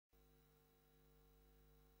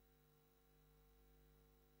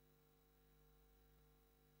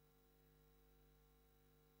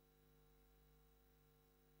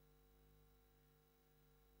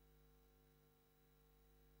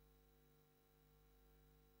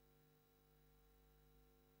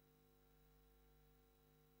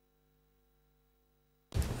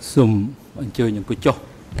ซุ่มอันเจออย่างกุจอ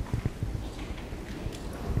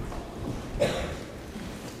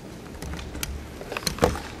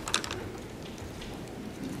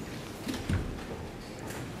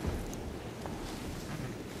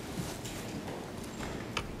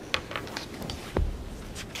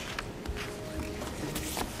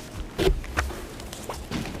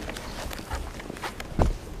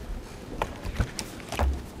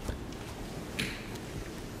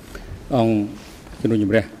องขนุนย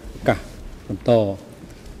มเรกะคนโต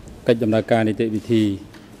กิจดำเนินการในวิธี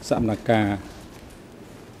สำนักการ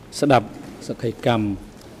สดับสกายกรรม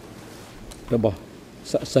ระบบ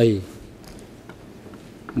สะใส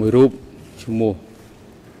มือรูปชั่วโมง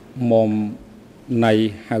มอมใน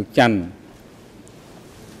หาวจัน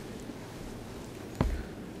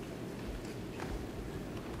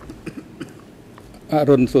อ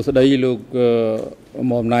รุณสุดสัยลูก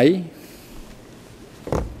มอมไหน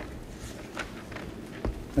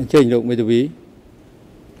เช่นลูกไม่ตัววี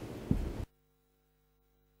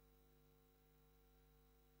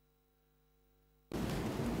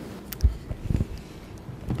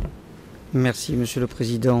Merci, Monsieur le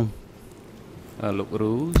Président.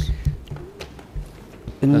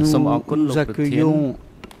 Nous accueillons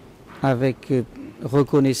avec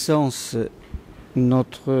reconnaissance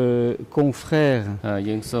notre confrère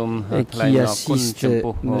qui assiste,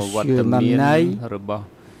 Monsieur Mam Nai.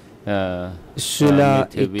 Cela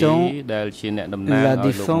étant, la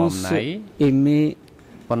défense émet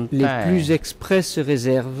les plus expresses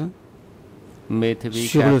réserves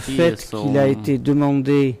sur le fait qu'il a été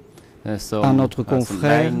demandé à notre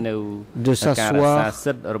confrère de s'asseoir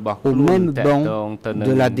au même banc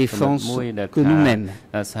de la défense que nous-mêmes.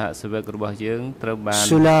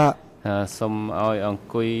 Cela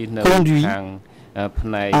conduit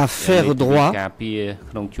à faire droit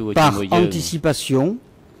par anticipation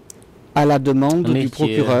à la demande du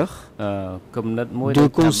procureur de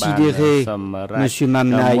considérer M. Mam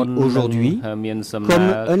Nai aujourd'hui comme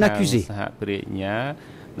un accusé.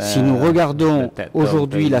 Si nous regardons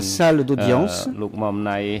aujourd'hui la salle d'audience, M.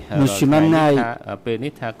 Mam Nai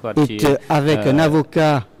est avec un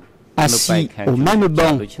avocat assis au même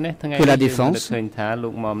banc que la défense et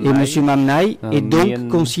M. Mam Nai est donc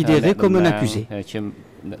considéré comme un accusé.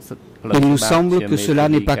 Il nous semble que cela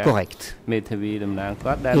n'est pas correct et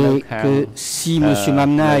que si M.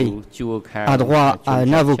 Mam Nai a droit à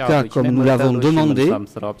un avocat comme nous l'avons demandé,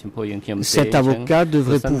 cet avocat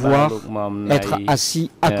devrait pouvoir être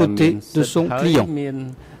assis à côté de son client, mais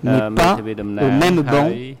pas au même banc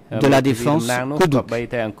de la défense que nous.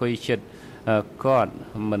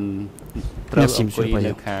 Merci, Monsieur le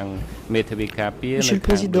Président. Monsieur le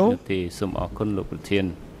Président,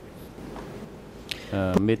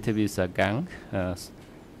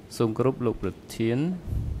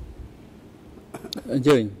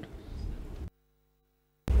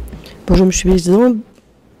 bonjour Monsieur le Président.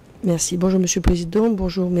 Merci. Bonjour Monsieur le Président,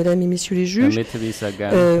 bonjour Mesdames et Messieurs les juges.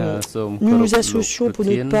 Nous nous associons pour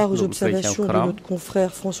notre part aux observations de notre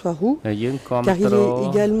confrère François Roux, car il est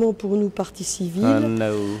également pour nous partie civile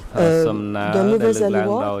d'un mauvais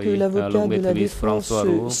aloi que l'avocat de la défense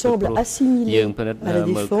semble assimiler à la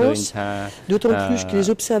défense, d'autant plus que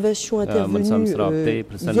les observations intervenues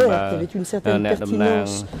hier, qui avaient une certaine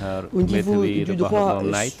pertinence au niveau du droit,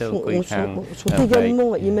 sont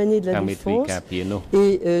également émanées de la défense.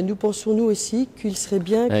 Et nous pensons nous aussi qu'il serait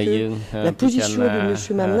bien que la position de M.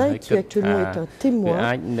 Mam Nai, qui actuellement est un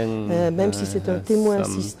témoin, même si c'est un témoin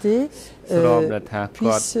assisté,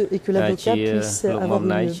 puisse, et que l'avocat puisse avoir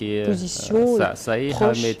une position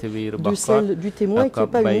proche de celle du témoin, qu'il n'y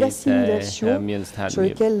ait pas une assimilation sur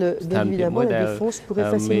laquelle, bien évidemment, la défense pourrait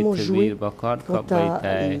facilement jouer quant à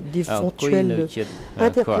d'éventuelles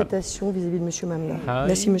interprétations vis-à-vis de M. Mam Nai.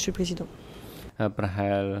 Merci, M. le Président. ប្រ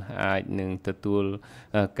ហែលអាចនឹងទទួល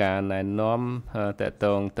ការណែនាំតកត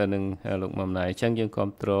ងទៅនឹងលោកម៉ាំណៃអញ្ចឹងយើងគ្រ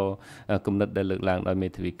ប់គ្រងគំនិតដែលលើកឡើងដោយមេ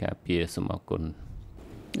ធាវីការពារសូមអរគុណ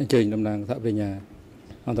អញ្ជើញតំណាងសហវិញ្ញា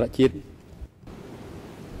អន្តរជាតិ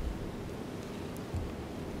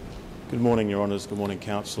Good morning, Your Honours. Good morning,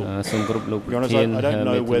 Council. Your Honours, I don't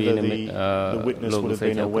know whether the witness would have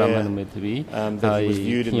been aware that he was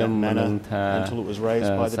viewed in that manner until it was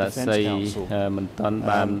raised by the Defence Counsel.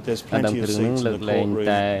 There's plenty of seats in the courtroom,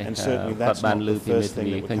 and certainly that's not the first thing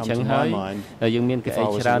that would come to my mind if I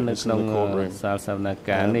was a witness in the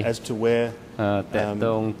courtroom. As to where the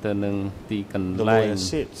lawyer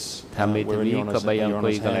sits, where Your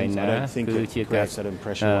Honours hands, I don't think it creates that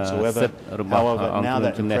impression whatsoever. However, now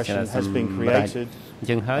that impression has been created,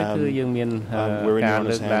 we're in Your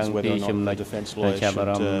Honours' hands whether or not the defence lawyer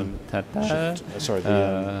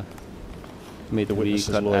the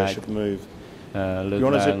witness's lawyer should move.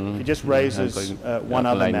 Your Honour, it just raises one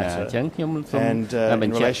other matter, and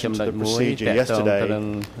in relation to the procedure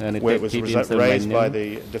yesterday, where it was raised by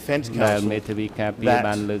the Defence Counsel that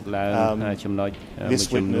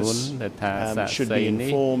this witness should be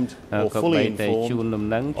informed or fully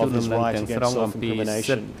informed of his right against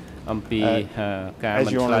self-incrimination.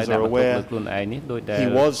 As Your Honours are aware, he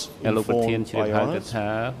was informed by Your Honours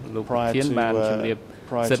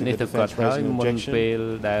prior to the defence raising an objection,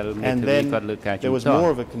 and then there was more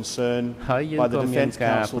of a concern by the Defence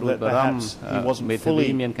Counsel that perhaps he wasn't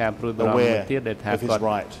fully aware of his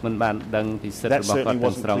right. That certainly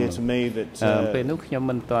wasn't clear to me that the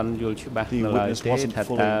witness wasn't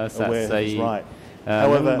fully aware of his right.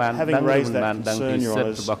 However, having raised that concern, Your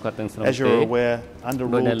Honours, as you're aware, under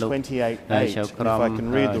Rule 28.8, if I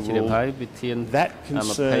can read the rule, that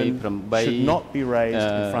concern should not be raised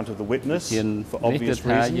in front of the witness for obvious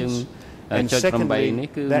reasons, and secondly,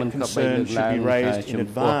 that concern should be raised in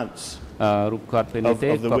advance of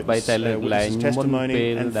the witness's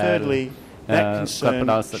testimony, and thirdly, that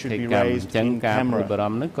concern should be raised in camera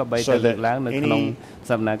so that any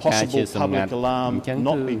possible public alarm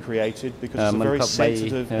not be created, because it's a very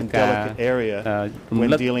sensitive and delicate area when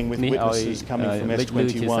dealing with witnesses coming from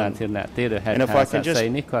S21. And if I can just,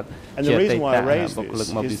 and the reason why I raise this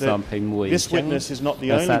is that this witness is not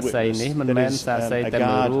the only witness that is a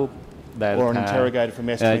guard or an interrogator from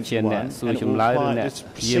S21, and it will apply, this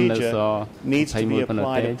procedure needs to be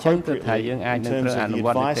applied appropriately in terms of the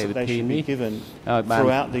advice that they should be given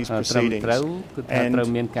throughout these proceedings. And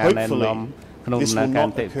hopefully this will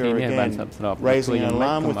not occur again, raising an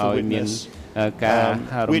alarm with the witness,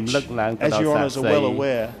 which, as Your Honours are well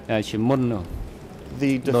aware, the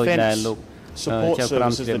defence support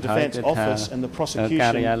services, the Defence Office and the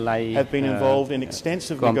prosecution have been involved in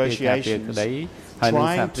extensive negotiations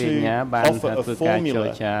trying to offer a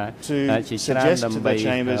formula to suggest to the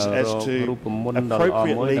chambers as to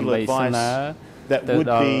appropriate legal advice that would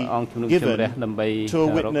be given to a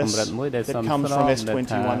witness that comes from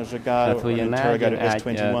S21 as regard or an interrogator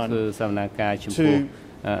S21 to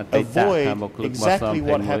avoid exactly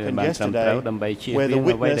what happened yesterday, where the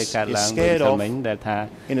witness is scared off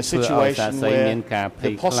in a situation where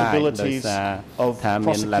the possibilities of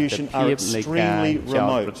prosecution are extremely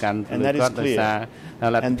remote, and that is clear.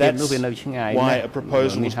 And that's why a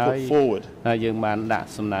proposal was put forward. Getting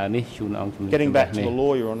back to the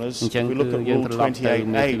law, Your Honours, if we look at Rule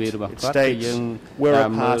 28.8, it states, where a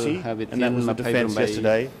party, and that was the defence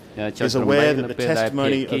yesterday, is aware that the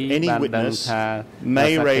testimony of any witness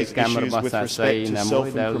may raise issues with respect to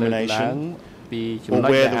self-incrimination, or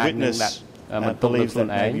where the witness believes that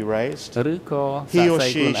may be raised, he or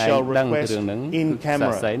she shall request in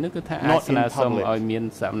camera, not in public,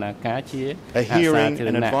 a hearing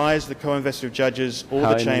and advise the co-investigative judges or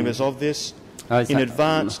the chambers of this in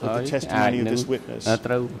advance of the testimony of this witness.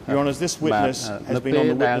 Your Honours, this witness has been on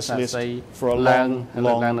the witness list for a long,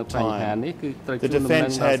 long time. The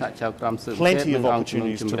defence had plenty of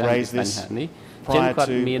opportunities to raise this prior to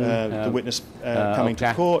the witness coming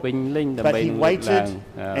to court, but he waited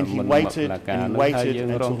and he waited and he waited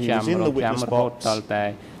until he was in the witness box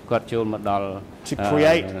to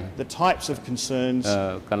create the types of concerns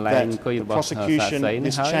that the prosecution,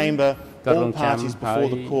 this chamber, all parties before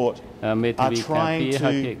the court are trying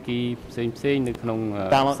to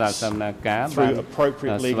balance through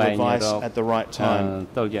appropriate legal advice at the right time.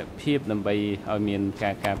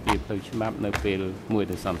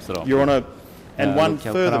 Your Honour, and one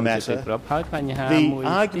further matter, the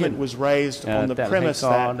argument was raised on the premise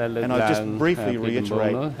that, and I'll just briefly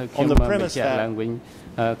reiterate, on the premise that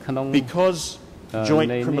because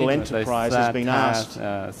joint criminal enterprise has been asked,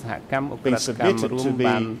 been submitted to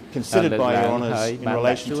be considered by Your Honours in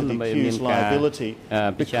relation to the accused liability,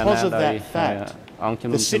 because of that fact,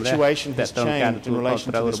 the situation has changed in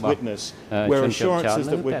relation to this witness, where assurances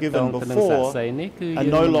that were given before are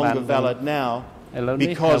no longer valid now,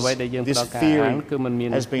 because this theory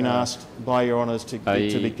has been asked by Your Honours to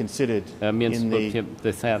be considered in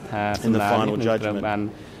the final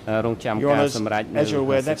judgment. Your Honours, as you're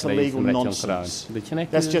aware, that's a legal nonsense.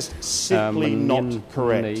 That's just simply not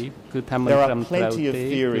correct. There are plenty of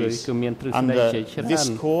theories under this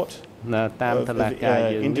court of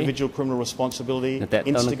individual criminal responsibility,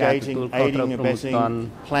 instigating, aiding,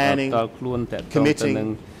 abetting, planning,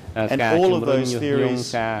 committing, and all of those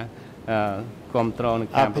theories are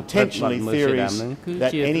potentially theories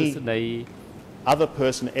that any other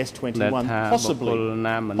person S21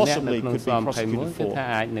 possibly could be prosecuted for.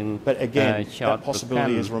 But again, that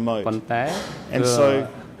possibility is remote. And so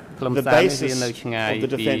the basis of the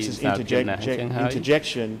defence's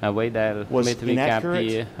interjection was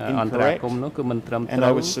inaccurate, incorrect, and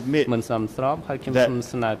I would submit that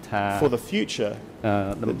for the future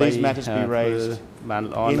that these matters be raised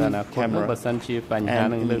in camera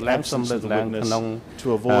and in the absence of the witness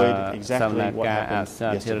to avoid exactly what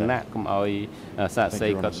happened yesterday. Thank you,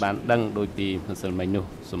 Your Honour.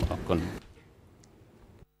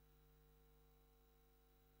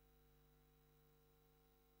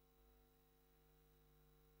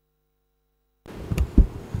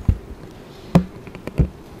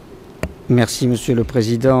 Merci, Monsieur le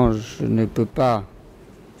Président. Je ne peux pas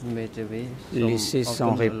laisser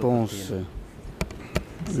sans réponse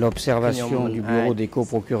l'observation du bureau des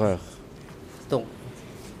coprocureurs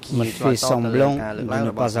qui fait semblant de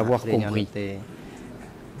ne pas avoir compris,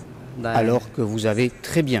 alors que vous avez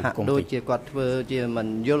très bien compris.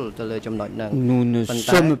 Nous ne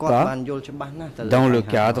sommes pas dans le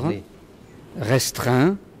cadre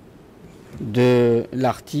restreint de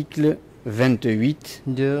l'article 28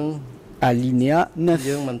 alinéa 9.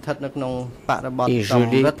 Et je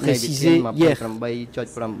l'ai précisé hier,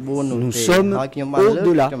 nous sommes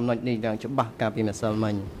au-delà.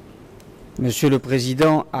 Monsieur le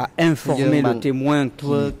Président a informé le témoin qui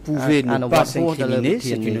pouvait ne pas s'incriminer,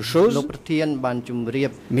 c'est une chose,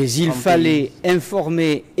 mais il fallait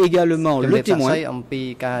informer également le témoin de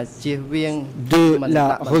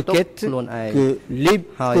la requête que les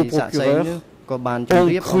coprocureurs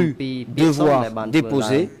ont cru devoir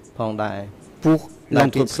déposer pour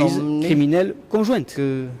l'entreprise criminelle conjointe.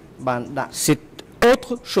 C'est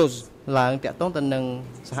autre chose. Alors,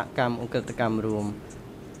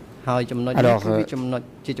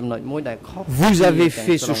 vous avez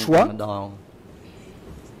fait ce choix.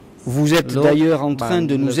 Vous êtes d'ailleurs en train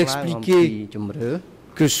de nous expliquer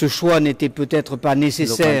que ce choix n'était peut-être pas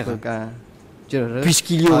nécessaire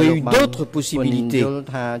puisqu'il y aurait eu d'autres possibilités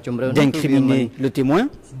d'incriminer le témoin.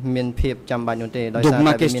 Donc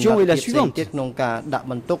ma question est la suivante.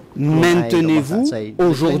 Maintenez-vous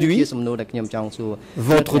aujourd'hui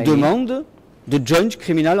votre demande de joint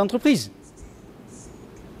criminal enterprise?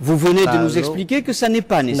 Vous venez de nous expliquer que ça n'est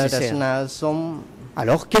pas nécessaire.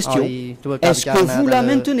 Alors, question, est-ce que vous la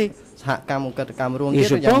maintenez? Et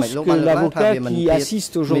je pense que l'avocat qui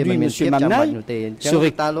assiste aujourd'hui, M. Mam Nai,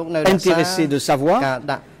 serait intéressé de savoir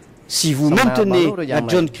si vous maintenez la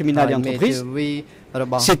joint criminal enterprise,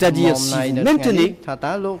 c'est-à-dire si vous maintenez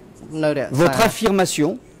votre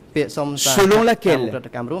affirmation selon laquelle,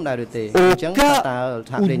 au cas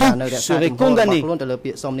où Duc serait condamné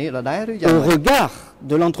au regard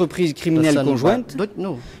de l'entreprise criminelle conjointe,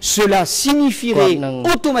 cela signifierait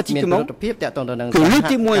automatiquement que le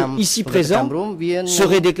témoin ici présent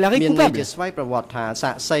serait déclaré coupable. Est-ce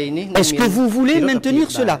que vous voulez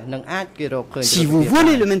maintenir cela? Si vous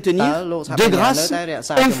voulez le maintenir, de grâce,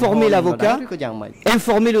 informez l'avocat,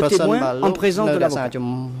 informez le témoin en présence de l'avocat.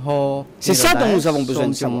 C'est ça dont nous avons besoin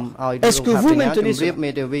de savoir. Est-ce que vous maintenez cela?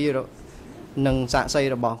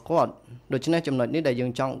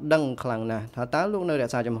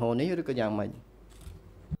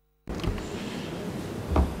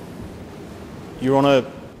 Your Honour,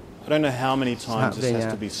 I don't know how many times this has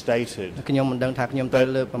to be stated, but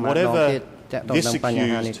whatever this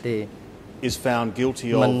accused is found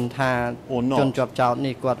guilty of or not,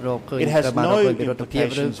 it has no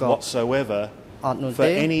implications whatsoever for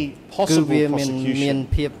any possible prosecution,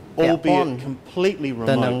 albeit completely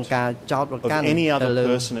remote, of any other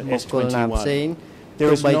person at S21.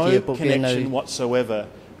 There is no connection whatsoever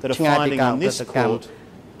that a finding on this court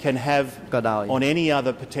can have on any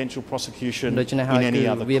other potential prosecution in any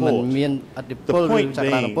other court. The point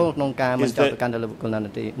being is that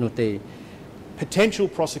potential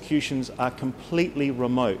prosecutions are completely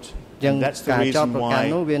remote. And that's the reason why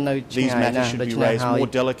these matters should be raised more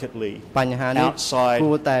delicately outside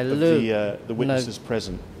of the witnesses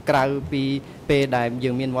present. But I mean,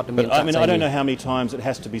 I don't know how many times it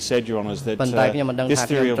has to be said, Your Honours, that this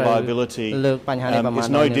theory of liability is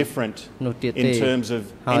no different in terms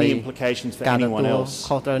of any implications for anyone else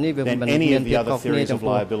than any of the other theories of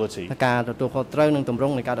liability.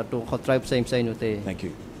 Thank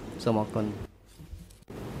you.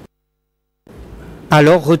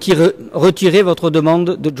 Alors, retirez votre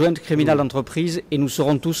demande de joint criminal entreprise et nous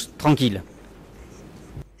serons tous tranquilles.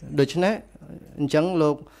 អញ្ចឹង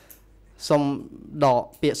លោកសូមដក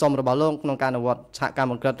ពាក្យសុំរបស់លោកក្នុងការអនុវត្តសហកម្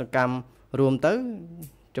មក្រិតកម្មរួមទៅ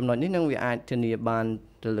ចំណុចនេះនឹងវាអាចធានាបាន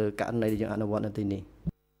ទៅលើករណីដែលយើងអនុវត្តនៅទីនេះ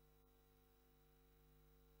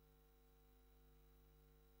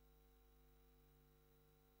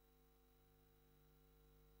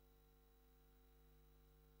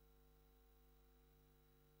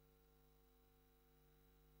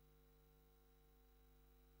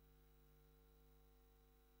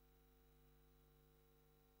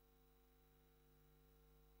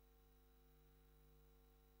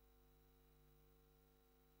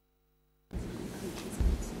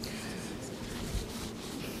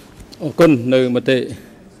អរគុណនៅមតិ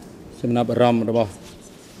ចំណាប់អារម្មណ៍របស់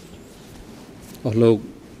អស់លោក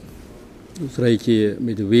ស្រីជា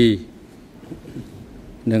មេធាវី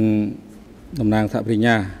និងតំណាងសហប្រញ្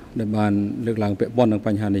ញាដែលបានលើកឡើងពាក់ព័ន្ធនឹងប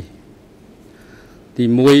ញ្ហានេះទី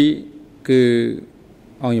1គឺ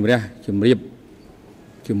អង្គជំរះជំរាប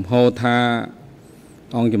ជំហរថា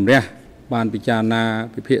អង្គជំរះបានពិចារណា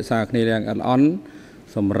ពិភាក្សាគ្នាយ៉ាងល្អិតល្អន់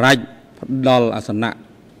សម្រាប់ផ្ដល់អាសនៈ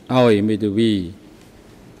ឲ្យមេធាវី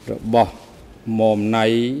របស់មុំណៃ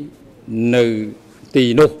នៅទី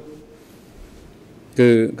នោះគឺ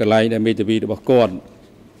កន្លែងដែលមេធាវីរបស់គាត់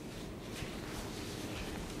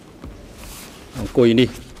អង្គុយនេះ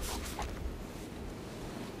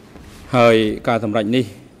ហើយការសម្រេចនេះ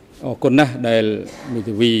អរគុណណាស់ដែលមេ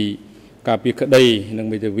ធាវីការពីក្តីនិង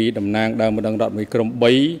មេធាវីតំណាងដើមម្ដងរដ្ឋមួយក្រុម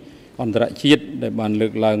3អន្តរជាតិដែលបានលើ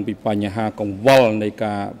កឡើងពីបញ្ហាកង្វល់នៃ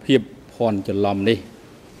ការភាពភ័ន្តច្រឡំនេះ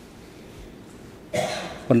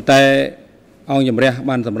ប៉ុន្តែអង្គជំរះ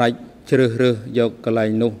បានសម្រេចជ្រើសរើសយកកន្លែង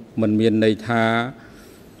នោះមិនមានន័យថា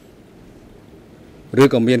ឬ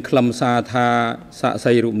ក៏មានខ្លឹមសារថាសាក្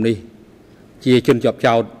សីរូបនេះជាជនជាប់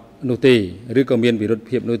ចោទនោះទេឬក៏មានវិរុទ្ធ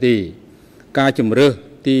ភាពនោះទេការជំរើស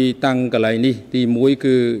ទីតាំងកន្លែងនេះទី1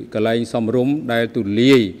គឺកន្លែងសំរុំដែលទូ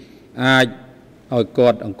លាយអាចឲ្យគា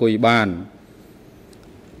ត់អង្គុយបាន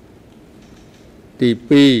ទី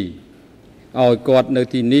2ឲ្យគាត់នៅ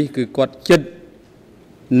ទីនេះគឺគាត់ចិត្ត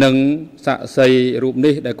នឹងសាក្សីរូប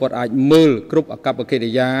នេះដែលគាត់អាចមើលគ្រប់អកប្បកិ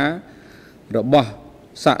រិយារបស់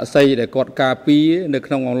សាក្សីដែលគាត់ការពារនៅ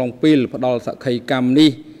ក្នុងអំឡុងពេលផ្ដល់សក្ខីកម្ម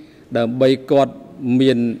នេះដើម្បីគាត់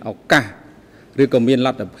មានឱកាសឬក៏មានល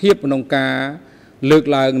ទ្ធភាពក្នុងការលើក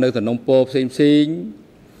ឡើងនៅសំណុំពរផ្សេងៗ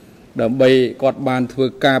ដើម្បីគាត់បានធ្វើ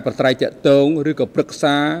ការប្រស្រ័យទាក់ទងឬក៏ប្រឹក្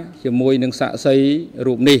សាជាមួយនឹងសាក្សី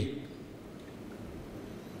រូបនេះ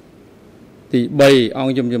ទី3អ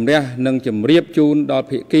ង្គជំរះនឹងជម្រាបជូនដល់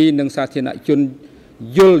ភាគីនិងសាធារណជន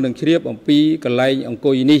យល់និងជ្រាបអំពីកន្លែងអង្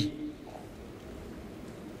គុយនេះ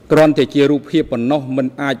គ្រាន់តែជារូបភាពប៉ុណ្ណោះមិន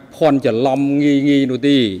អាចភ័ន្តច្រឡំងាយនោះ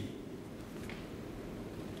ទេ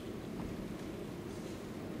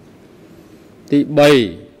ទី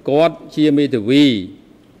3គាត់ជាមេធាវី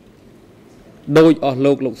ដោយអស់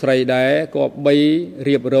លោកស្រីដែរគាត់3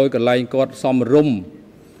រៀបរយកន្លែងគាត់សមរម្យ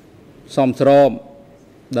សមស្រប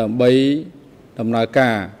ដើម្បីដំណើរកា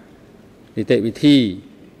រនីតិវិធី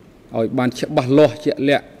ឲ្យបានច្បាស់លាស់ជាក់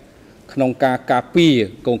លាក់ក្នុងការការពារ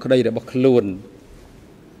កូនក្តីរបស់ខ្លួន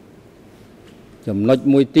ចំណុច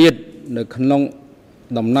មួយទៀតនៅក្នុង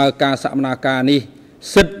ដំណើរការសកម្មភាពនេះ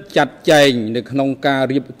សិទ្ធិចាត់ចែងនៅក្នុងការ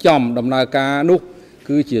រៀបចំដំណើរការនោះ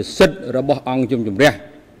គឺជាសិទ្ធិរបស់អង្គជំរះ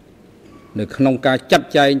នៅក្នុងការចាត់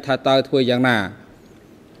ចែងថាតើធ្វើយ៉ាងណា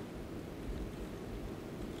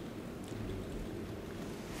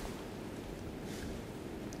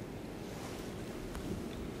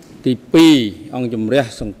ទី2អង្គជំរះ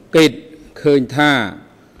សង្កេតឃើញថា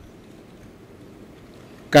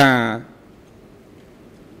ការ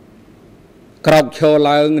ក្រោកឈរ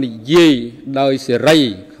ឡើងនិយាយដោយសេរី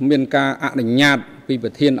គ្មានការអនុញ្ញាតពីប្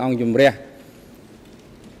រធានអង្គជំរះ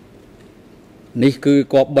នេះគឺ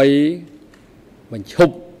គប្បីបញ្ឈ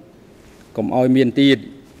ប់កុំឲ្យមានទៀត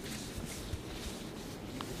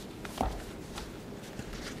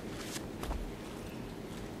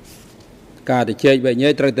ការទៅជែកវែកញែ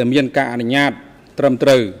កត្រូវតែមានការអនុញ្ញាតត្រឹមត្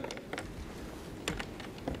រូវ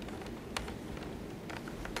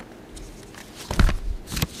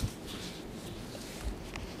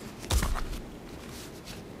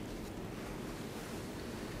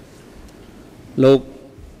លោក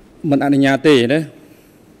មិនអនុញ្ញាតទេណា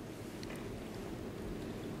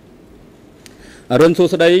អរុនសួ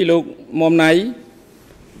ស្តីលោកមុំណៃ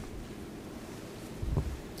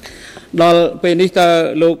ដល់ពេលនេះតើ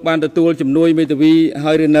លោកបានទទួលជំនួយមេធាវី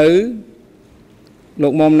ហើយឬនៅលោ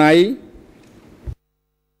កមុំណៃ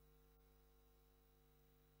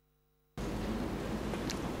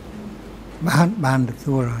បានទ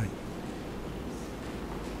ទួលហើយ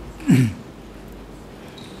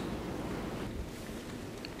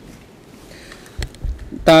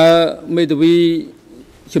តើមេធាវី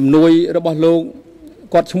ជំនួយរបស់លោក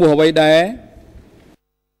គាត់ឈ្មោះអ្វីដែរ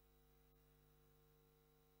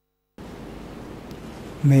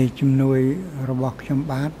មេជំនួយរបស់ខ្ញុំ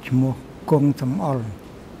បាទឈ្មោះគង់សំអល់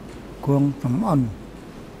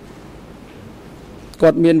គា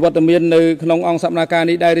ត់មានវត្តមាននៅក្នុងអង្គសកម្មភាព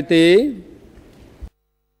នេះដែរឬទេ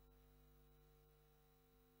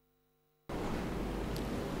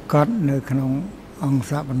គាត់នៅក្នុងអង្គ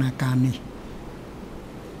សកម្មភាពនេះ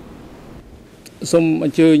សូមអ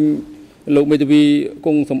ញ្ជើញលោកមេធាវីគ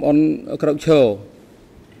ង់សំអនក្រោកឈរ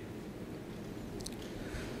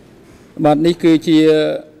បាទនេះគឺជា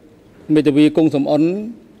មេធាវីគង់សំអន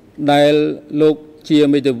ដែលលោកជា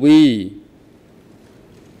មេធាវី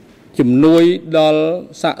ជំនួយដល់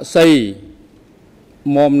សាក្សី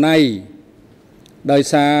មុំណៃដោយ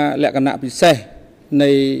សារលក្ខណៈពិសេសនៃ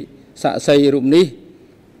សាក្សីរូបនេះ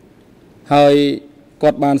ហើយគា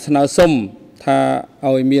ត់បានស្នើសុំថា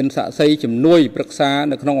ឲ្យមានសាក្សីជំនួយប្រឹក្សា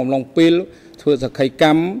នៅក្នុងអំឡុងពេលធ្វើសក្ខីក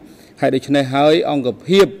ម្មហើយដូច្នេះហើយអង្គ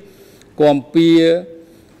ភាពគាំពៀ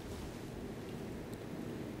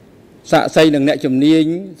សាក្សីនិងអ្នកជំនាញ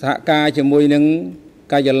សហការជាមួយនឹង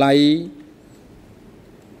ការិយាល័យ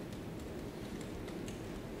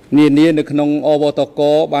នានានៅក្នុងអវតក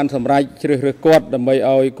បានសម្រេចជ្រើសរើសគាត់ដើម្បី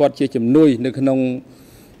ឲ្យគាត់ជាជំនួយនៅក្នុង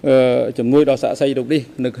ជំនួយដល់សាក្សីរូបនេះ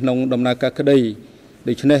នៅក្នុងដំណើរការក្តី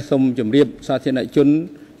ដូច្នេះសូមជម្រាបសាធារណជន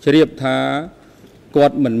ជ្រាបថាគា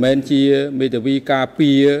ត់មិនមែនជាមេធាវីការ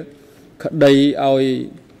ពារក្តីឲ្យ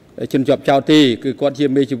ជនជាប់ចោទទេគឺគាត់ជា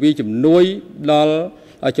មេធាវីជំនួយដល់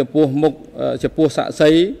ចំពោះមុខចំពោះសាក្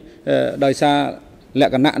សីដោយសារល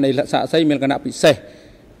ក្ខណៈនៃសាក្សីមានលក្ខណៈពិសេស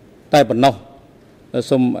តែប៉ុណ្ណោះ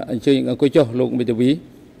សូមអញ្ជើញអង្គុយចុះលោកមេធាវី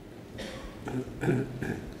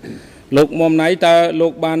លោកមុំណៃតើលោ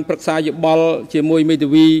កបានប្រឹក្សាយោបល់ជាមួយមេធា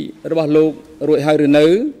វីរបស់លោករួចហើយឬនៅ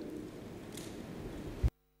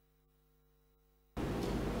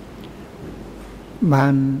បា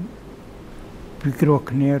នពិគ្រោះ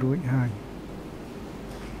គ្នារួចហើយ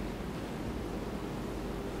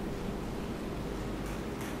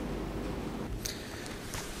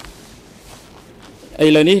ឥ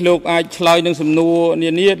ឡូវនេះលោកអាចឆ្លើយនឹងសំណួរនា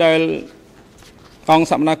នាដែលអង្គ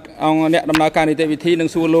សមាគមអង្គអ្នកដំណើរការនីតិវិធីនឹង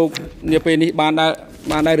សួរលោកនាពេលនេះបាន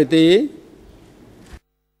ដែរឬទេ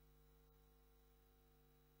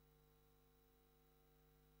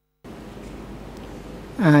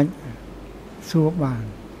អាចសួរបាន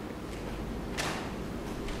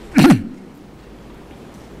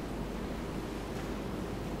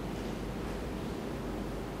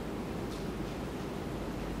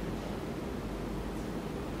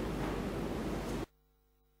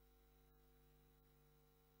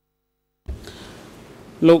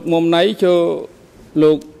លោកមុំណៃចូល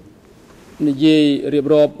លោកនិយាយរៀប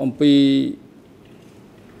រាប់អំពី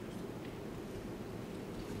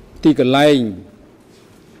ទីកន្លែង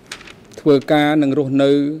ធ្វើការនិងរស់នៅ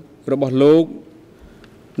របស់លោក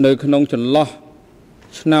នៅក្នុងចន្លោះ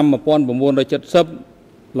ឆ្នាំ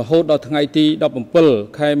1970រហូតដល់ថ្ងៃទី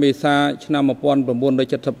17ខែមេសាឆ្នាំ1975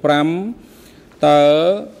តើ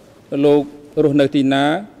លោករស់នៅទីណា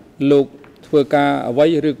លោកធ្វើការអ្វី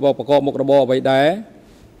ឬក៏ប្រកបមុខរបរអ្វីដែរ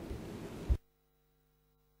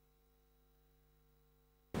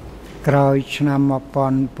ក្រោយឆ្នាំ1970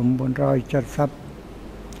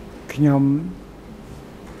ខ្ញុំ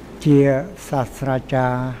ជាសាស្ត្រាចា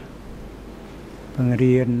រ្យបង្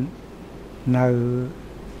រៀននៅ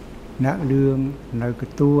អ្នកលឿងនៅក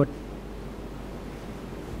ទួត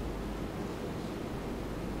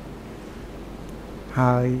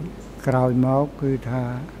ហើយក្រោយមកគឺថា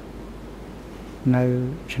នៅ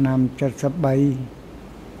ឆ្នាំ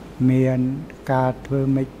73មានការធ្វើ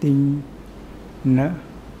មីទីងណា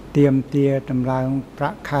ទៀមទាតម្លើងប្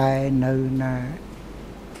រាក់ខែនៅណា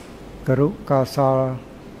គរុកោសល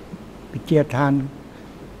វិជាឋាន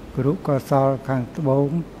គរុកោសលខាងត្បូង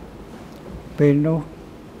ពេលនោះ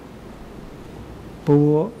ពួ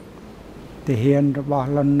កទាហានរបស់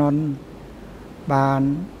លន់នន់បាន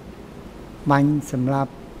បាញ់សម្លា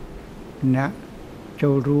ប់អ្នកចូ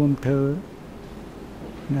លរួមធ្វើ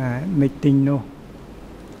ណាមីទីងនោះ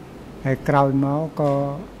ហើយក្រោយមកក៏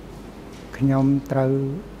ខ្ញុំត្រូវ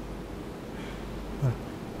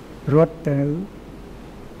រត់ទៅ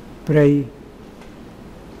ព្រៃ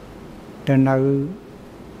ទៅនៅ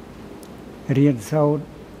រៀនសូត្រ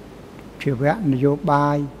ជាវគ្គនយោបា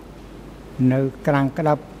យនៅក្រាំងក្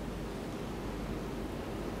តាប់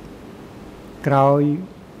ក្រោយ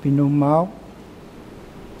ពីនោះមក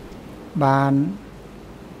បាន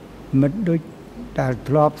មិត្តដូចដែល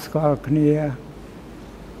ធ្លាប់ស្គាល់គ្នា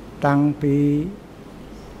តាំងពី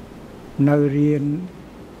នៅរៀន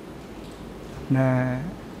ណា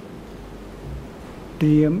ត្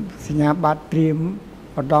រៀមសញ្ញាបត្រត្រៀម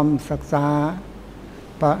ឧត្តមសិក្សា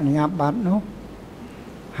បញ្ញាបត្រនោះ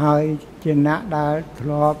ហើយជាអ្នកដែលធ្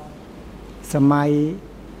លាប់សម័យ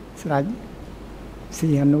ស្ដេចសី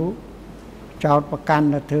ហនុចោតប្រកាន់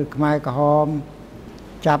ទៅធ្វើខ្មែរក្រហម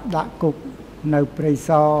ចាប់ដាក់គុកនៅព្រៃស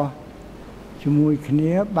រជាមួយគ្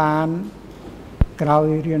នាបានក្រោយ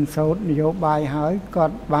រៀនសូត្រនយោបាយហើយគា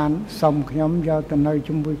ត់បានសុំខ្ញុំយកទៅនៅ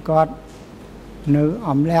ជាមួយគាត់នៅ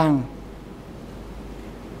អំលាំង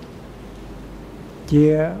ជា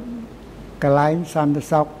កន្លែងសន្តិ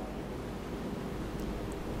សុខ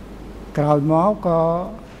ក្រោយមកក៏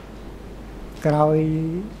ក្រោយ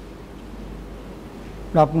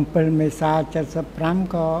 17 មេសា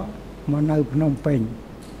 75 ក៏មកនៅភ្នំពេញ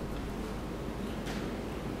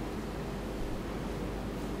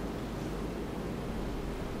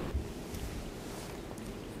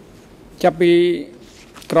ចាប់ពី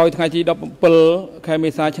ក្រោយថ្ងៃទី 17 ខែមេ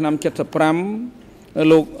សា ឆ្នាំ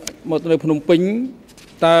 75 លោកមកនៅភ្នំពេញ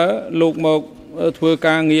តើលោកមកធ្វើ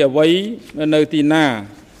ការងារអ្វីនៅទីណា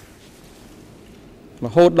រ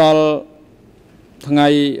ហូតដល់ថ្ងៃ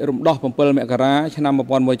រំដោះ 7 មករា ឆ្នាំ 1979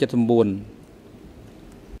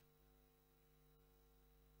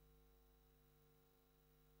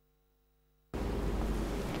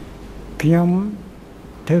 ខ្ញុំ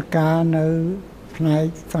ធ្វើការនៅផ្នែក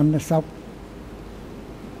សន្តិសុខ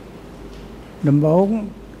ដំបូង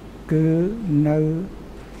គឺនៅ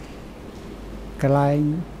កន្លែង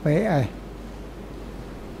PS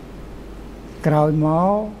ក្រោយម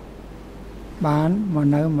កបានមក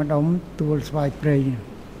នៅម្ដុំទួលស្វាយព្រៃ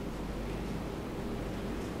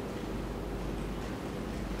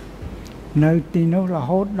នៅទីនោះរ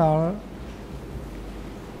ហូតដល់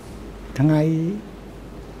ថ្ងៃ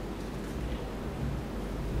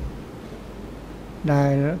ដែ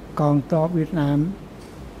លកងទ័ពវៀតណាម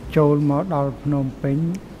ចូលមកដល់ភ្នំពេញ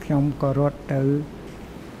ខ្ញុំក៏រត់ទៅ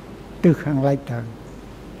ទិសខាងលិចទៅ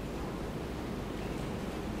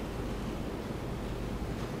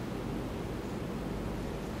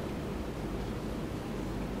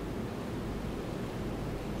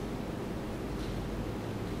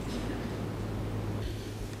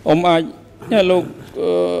អាចលោក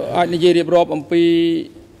អាចនិយាយរៀបរាប់អំពី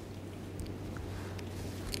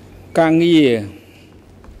ការងារ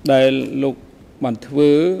ដែលលោកបានធ្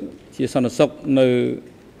វើជាសន្តិសុខនៅ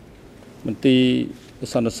មន្ទីរ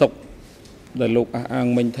សន្តិសុខដែលលោកអះអាង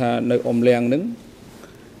មិញថានៅអមលៀងនឹង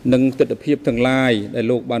និងទស្សនវិជ្ជាទាំងឡាយដែល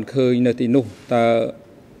លោកបានឃើញនៅទីនោះតើ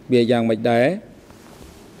វាយ៉ាងម៉េចដែរ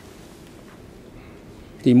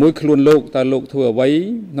ទីមួយខ្លួនលោកតើលោកធ្វើអ្វី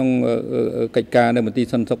ក្នុងកិច្ចការនៅមន្ទីរ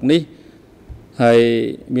សន្តិសុខនេះហើយ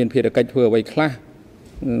មានភារកិច្ចធ្វើអ្វីខ្លះ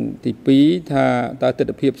ទី2ថាតើទស្ស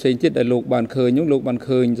នវិជ្ជាផ្សេងទៀតដែលលោកបានឃើញនោះលោកបាន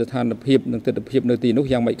ឃើញស្ថានភាពនិងទស្សនវិជ្ជានៅទីនោះ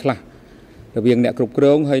យ៉ាងម៉េចខ្លះរវាងអ្នកគ្រប់គ្រ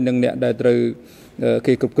ងហើយនិងអ្នកដែលត្រូវ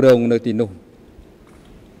គេគ្រប់គ្រងនៅទីនោះ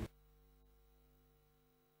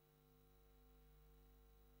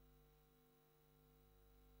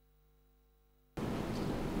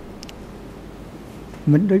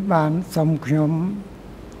មិនដូចបានសុំខ្ញុំ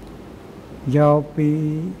យកពី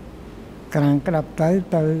ក្រាំងក្តាប់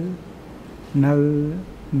ទៅនៅ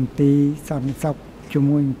មន្ទីរសន្តិសុខជា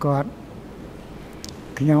មួយគាត់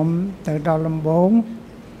ខ្ញុំទៅដល់ដំបង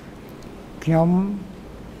ខ្ញុំ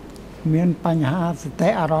មានបញ្ហាសតិ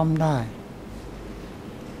អារម្មណ៍ដែរ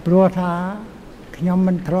ព្រោះថាខ្ញុំ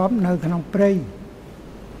មិនធ្លាប់នៅក្នុងព្រៃ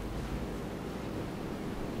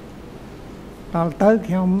ដល់ទៅ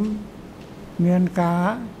ខ្ញុំមានការ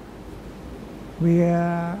វា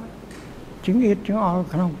ជឹងអៀតជឹងអល់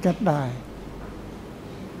ក្នុងចិត្តដែរ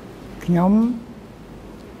ខ្ញុំ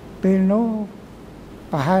ពេលនោះ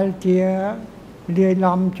ប្រហែលជាលាយ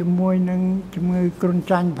ឡំជាមួយនឹងជំងឺគ្រុន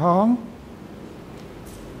ចាញ់ផង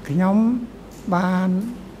ខ្ញុំបាន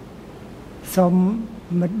សុំ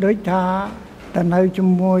មិនដូចថាទៅនៅជា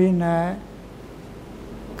មួយណា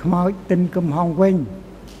ខ្មោចទិនកំហុងវិញ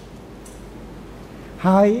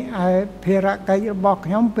ហើយឯភារកិច្ចរបស់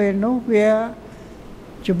ខ្ញុំពេលនោះវា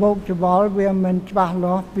ច្បោកច្បល់វាមិនច្បាស់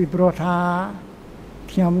លាស់ពីព្រោះថា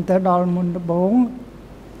ខ្ញុំទៅដល់មុនដំបូង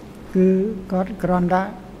គឺគាត់គ្រាន់តែ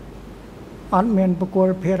អត់មានបកគល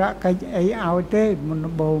ភារកិច្ចអីឲ្យទេមុន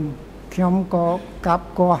ដំបូងខ្ញុំក៏កាប់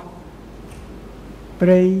កោះព្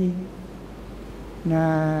រៃណា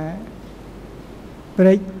ព្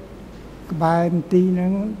រៃក្បែរមន្ទីរហ្នឹ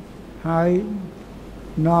ងហើយ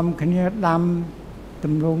នាំគ្នាដាំត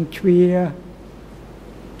ម្រងជ្វា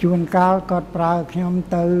ជួនកាលគាត់ប្រើខ្ញុំ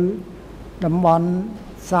ទៅតំបន់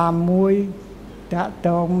31តាក់ទ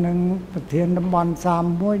ងនឹងប្រធានតំបន់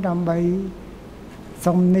31ដើម្បី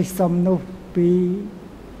សុំនេះសុំនោះពី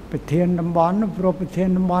ប្រធានតំបន់ព្រោះប្រធាន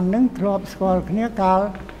តំបន់ហ្នឹងធ្លាប់ស្គាល់គ្នាកាល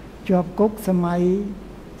ជាប់គុកសម័យ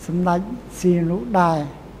សម្ដេចសៀនុដែរ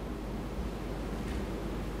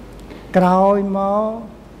ក្រោយមក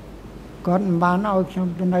គាត់មិនបានឲ្យខ្ញុំ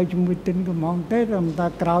ទៅនៅជាមួយទិនកំហុងទេតែ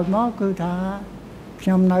ក្រោយមកគឺថាខ្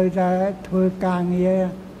ញុំនៅតែធ្វើការងារ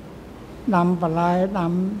ដាំបន្លែ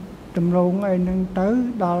ដាំតម្រងអីហ្នឹងទៅ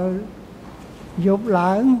ដល់យប់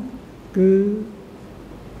ឡើងគឺ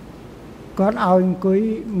គាត់ឲ្យអង្គុយ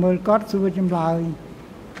មើលគាត់សួរចម្លើយ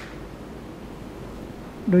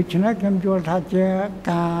ដូច្នេះខ្ញុំយល់ថាជា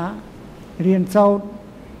ការរៀនសូត្រ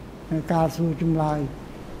ការសួរចម្លើយ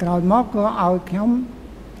ក្រោយមកក៏ឲ្យខ្ញុំ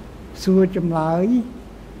សួរចម្លើយ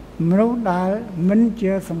មនុស្សដែលមិន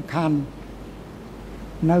ជាសំខាន់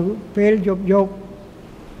នៅពេលយប់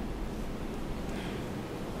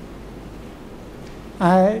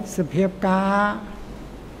ឯសភាពការ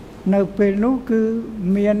នៅពេលនោះគឺ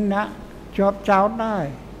មានអ្នកជាប់ចោតដែរ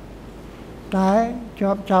តែ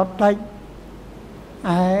ជាប់ចោតតិច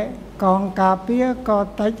ឯកងការពារក៏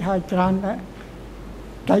តិចហើយច្រើនដែរ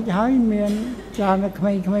តិចហើយមានច្រើននៅក្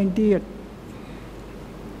មេងៗទៀត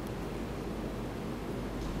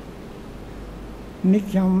នេះ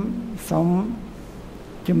ខ្ញុំសូម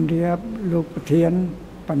ជម្រាបលោកប្រធាន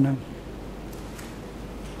ប៉ុណ្ណឹង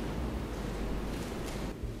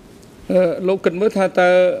លោកគិតមើលថា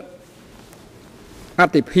តើអ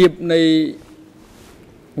តិភិបនៃ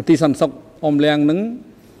មន្ទីរសន្តិសុខអមលាំងនឹង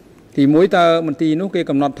ទីមួយតើមន្ទីរនោះគេ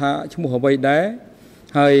កំណត់ថាឈ្មោះអ្វីដែរ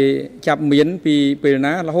ហើយចាប់មានពីពេល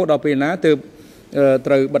ណារហូតដល់ពេលណាទើប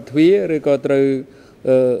ត្រូវបិទទ្វារឬក៏ត្រូវ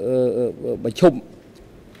បញ្ឈប់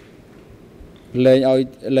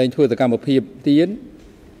លែងធ្វើសកម្មភាពទៀត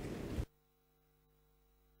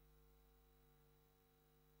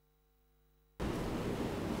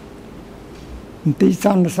មន្ទីរស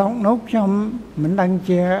ន្តិសុខនោះខ្ញុំមិនដឹង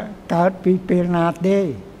ជាកើតពីពេលណាទេ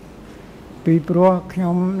ពីព្រោះខ្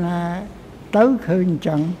ញុំណាទៅឃើញអញ្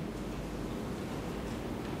ចឹង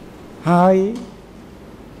ហើយ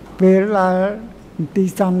ពេលមន្ទីរ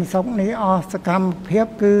សន្តិសុខនេះអស់សកម្មភាព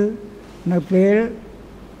គឺនៅពេល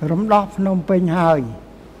រំដោះភ្នំពេញហើយ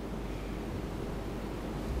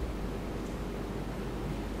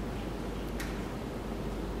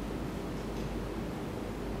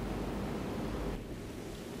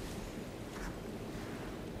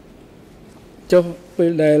ចុះពេ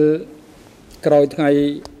លដែលក្រោយថ្ងៃ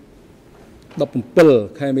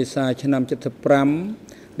17ខែមេសាឆ្នាំ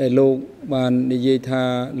75ដែលលោកបាននិយាយថា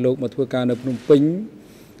លោកមកធ្វើការនៅភ្នំពេញ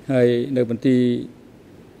ហើយនៅមន្ទី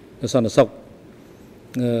រសន្តិសុខ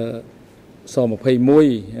ស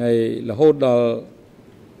21ហើយរហូតដល់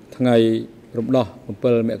ថ្ងៃរំដោះ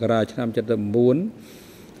7មករាឆ្នាំ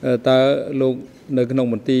79តើលោកនៅក្នុង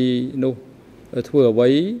មន្ទីរនោះធ្វើអ្វី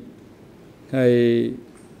ហើយ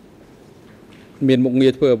មានមុខងា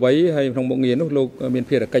រធ្វើអ្វីហើយក្នុងមុខងារនោះលោកមាន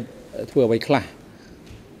ភារកិច្ចធ្វើអ្វីខ្លះ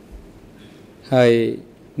ហើយ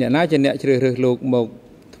អ្នកណាជាអ្នកជ្រើសរើសលោកមក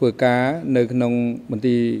ធ្វើការនៅក្នុងមន្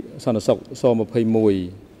ទីរសន្តិសុខស21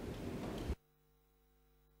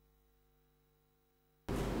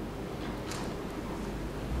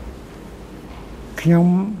ខ្ញុំ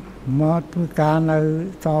មកធ្វើការនៅ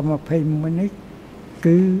ស21នេះ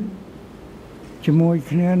គឺជាមួយ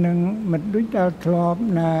គ្នានឹងមិត្តដូចដែលធ្លាប់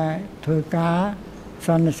ណាធ្វើការស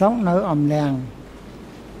ន្តិសុខនៅអំឡាំង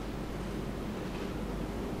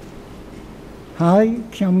ហើយ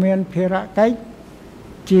ខ្ញុំមានភារកិច្ច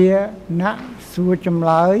ជាអ្នកសួរចម្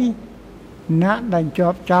លើយអ្នកដែលជា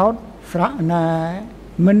ប់ចោតស្រៈណា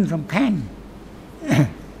មិនសំខាន់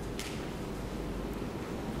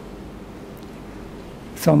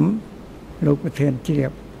សូមលោកប្រធានជ្រា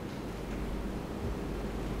ប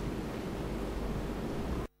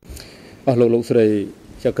អស់លោកស្រី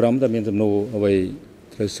ចក្រមតើមានសំណួរអ្វី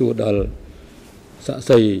ត្រូវសួរដល់សាក្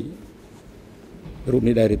សីរូប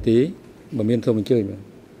នេះដែរទេបើមានសូមអញ្ជើញបាទ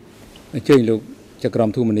អញ្ជើញលោកចក្រម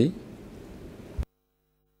ធូមនី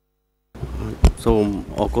សូម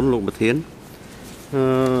អរគុណលោកប្រធាន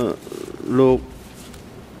លោក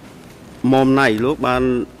មុំណៃលោកបាន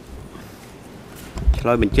ឆ្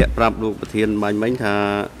លើយបញ្ជាក់ប្រាប់លោកប្រធានបាញ់មិញថា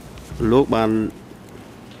លោកបាន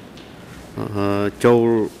ចូល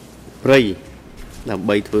ព្រៃដើម្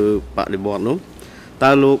បីធ្វើបដិវត្តន៍នោះ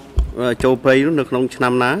តើលោកចូលព្រៃនោះនៅក្នុងឆ្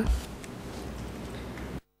នាំណា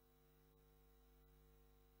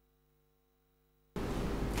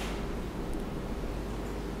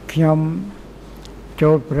ខ្ញុំ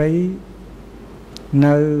ចូលព្រៃ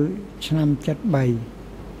នៅឆ្នាំ73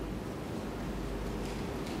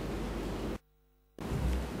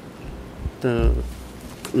តើ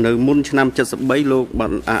នៅមុនឆ្នាំ73លោកបា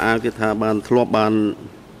នអះអាងគេថាបានធ្លាប់បាន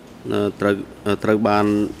ត្រូវបាន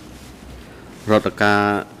រដ្ឋការ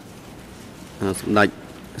សម្ដេច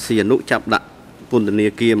សីហនុចាប់ដាក់ពន្ធនា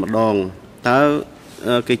គារម្ដងតើ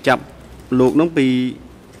គេចាប់លោកនោះពី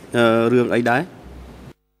រឿងអីដែរ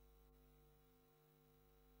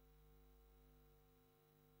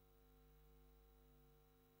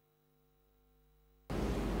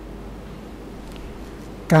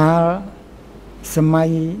កាលសម័យ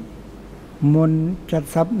មុន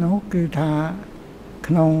70នោះគឺថា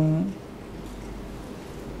ក្នុង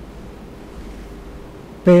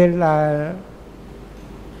ពេល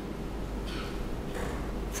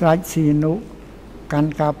ស្ដេចសីហនុកា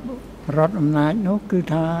ន់កាប់រដ្ឋអំណាចនោះគឺ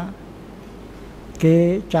ថាគេ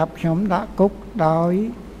ចាប់ខ្ញុំដាក់គុកដោយ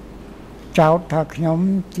ចោទថាខ្ញុំ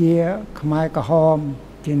ជាខ្មែរក្រហម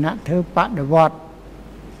ជាអ្នកធ្វើបដិវត្តន៍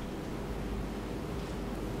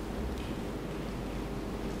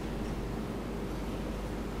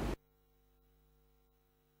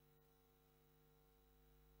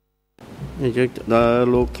chứ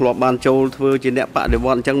lúc thọ ban châu thưa chỉ nẹp bạ để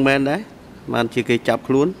bọn chẳng men đấy ban chỉ cái chập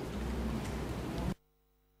luôn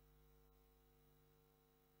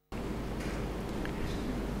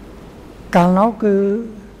Càng nó cứ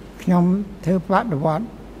nhom thưa bạ để bọn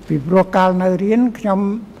vì pro càng nơi riêng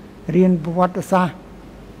nhom riêng bọt xa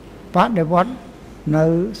bạ để bọn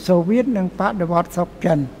nơi Xô Viết nâng bạ để bọn sọc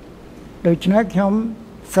trần đời chứ nói nhom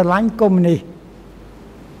sờ lánh công này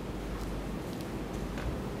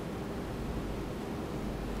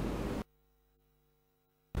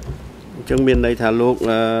trong miền này thả lúc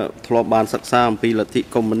thọ ban sắc xa vì là thị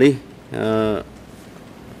công này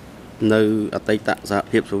nơi ở Tây Tạng xã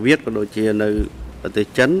hiệp Xô Viết có đôi chia nơi ở Tây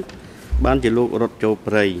Trấn ban chỉ lúc rốt châu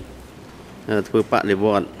prey thưa bạn để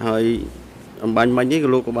bọn hơi bánh bánh ấy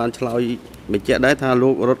lúc của ban chơi mình chạy đấy tha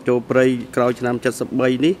lúc rốt châu prey cao cho năm chất sập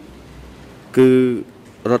bay ní cứ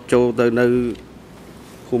rốt châu từ nơi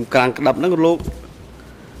khung càng đập nó lúc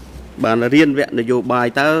bạn là riêng vẹn để vô bài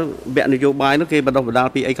ta vẹn để vô bài nó kia bắt đầu đào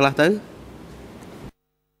pi ấy class tới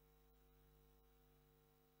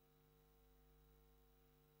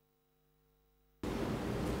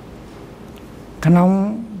khăn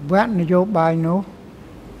ông vẹn để vô bài nó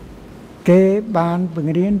cái ban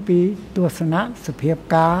bằng riêng pi tua sna sập hiệp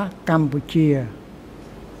cá Campuchia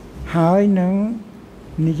hỏi nâng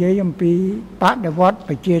như vậy ông pi bắt để vót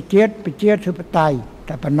phải chia thứ tay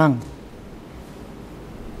tại bản năng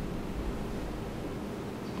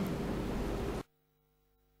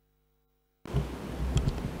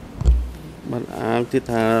bạn ăn thiết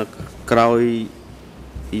tha còi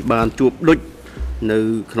bàn chụp đôi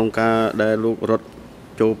nơi không ca đại lục rốt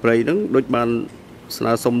châu prey đó đôi bàn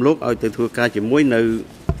là sông lúc ở từ thưa ca chỉ mỗi nơi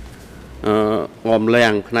gồm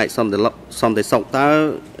làng này xong để sọc ta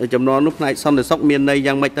trong đó lúc này xong để sọc miền này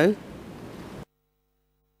giang mạch tới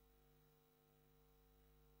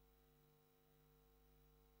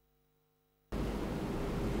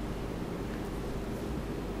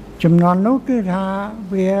chùm non nó cứ thà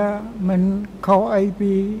về mình khâu ai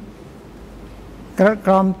bị cái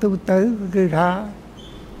con tu tử cứ thà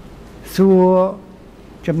xua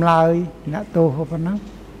chùm lời nã tô hộp nó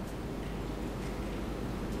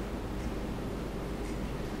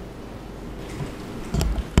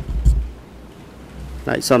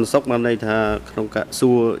lại son sóc năm nay thà không cả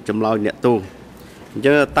xua chùm lời nã tô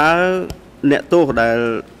chứ ta nã tô đại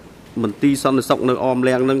mình ti son sóc nơi om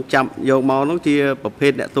leng nâng chậm vô màu nó chia bậc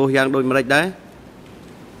phê nã tô giang đôi mà đấy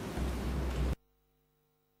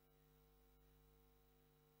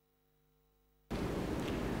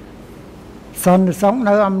son sống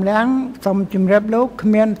nơi âm láng xong chìm rep lúc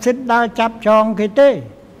Khmer xích đa chắp tròn cái tê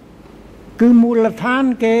cứ mua là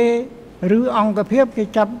than cái rư ông cái phép cái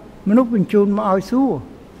chắp mà lúc bình chun mà oi xua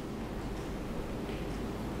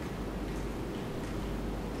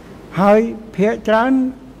hơi phía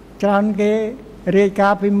trán cái rê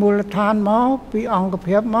ca bị mua là than máu bị ông cái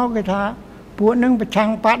phép máu cái thà bữa nâng bị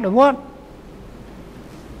chăng phát được vót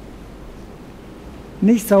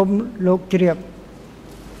ní sống lục triệp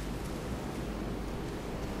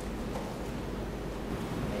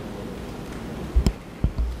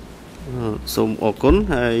sum ổ cún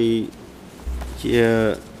hay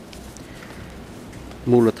chia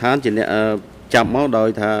mù lật than chỉ nè chạm máu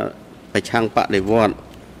đòi thà phải chăng bạ để vòn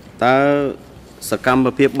ta sờ cam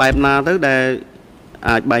và phiệp bài na tới đây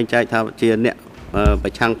ai bài chạy thà chia nè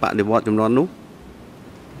phải chăng bạ để vòn trong nó nút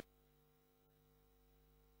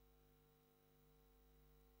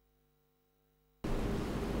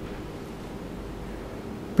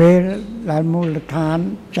về là mù lật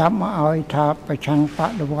than chạm mà oi thà phải chăng bạ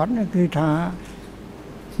để vòn nó cứ thà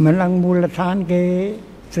mình ăn mù lật than cái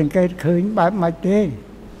สิ่งเกิดขึ้นแบบไม่เต้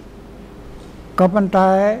ก็ปัญหา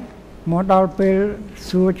หมอดาวไป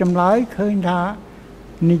สู่จำเลยเคยท่า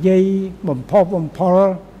นิยัยบ่มพอ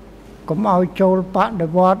ก็เอาโจลปะเด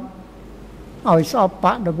วอดเอาสอบป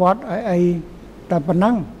ะเดวอดไอ้แต่ปนั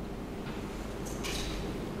ง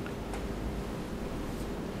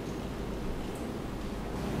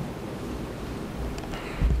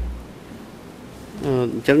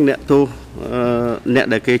จังเนี่ยตูเนี่ย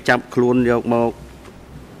ได้เคจับครูนยกมา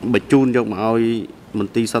บจูนยกมาเอามัน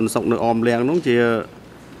ตีสันสกในออมแรงน้องเชีย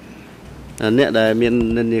เนี่ยได้เมียน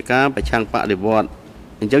เนี่ยก้าไปช่างปะเดวอด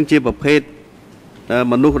จังเชียประเภท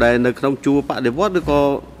มนุษย์ได้ในขนมจูปะเดวอดก็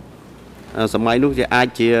สมัยนู้นจะอา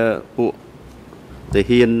เชียปุแต่เ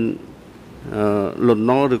ฮียนหล่น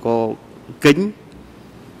น้อหรือก็kính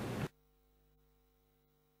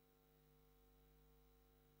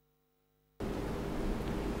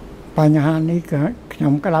ปัญหานี้ก็ขย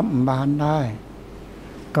มกระลำบานได้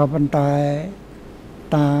ก็เป็น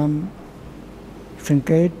ตามสังเ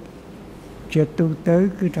กตเจตุเตอ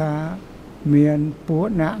คือถ้า មានពួក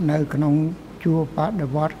អ្នកនៅក្នុងជួរបដិ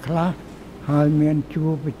វត្តខ្លះហើយមានជួរ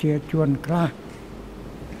ប្រជាជនខ្លះ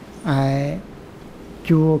ឯ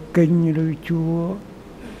ជួរគិញឬ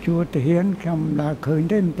ជួរទាហានខ្ញុំដល់ឃើញ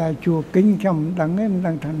ទេតែជួរគិញខ្ញុំមិនដឹងទេមិន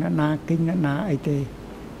ដឹងថាអ្នកណាគិញអ្នកណាអីទេ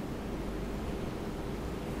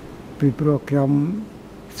ពីព្រោះខ្ញុំ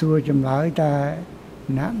សួរចម្លើយតែ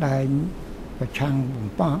អ្នកដែលប្រឆាំងបំ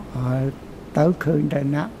ផុសទៅឃើញតែ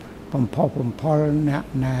អ្នកបំផុសបំផុលអ្នក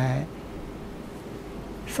ណែ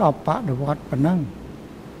ស្អប់បដិវត្តប៉ុណ្ណឹង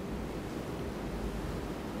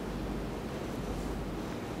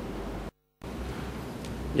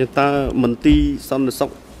យតើមន្ទីរសន្តិសុខ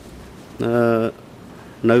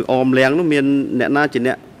នៅអមលៀងនោះមានអ្នកណាជា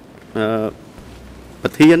អ្នកប្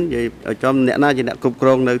រធាននិយាយចំអ្នកណាជាអ្នកគ្រប់គ្រ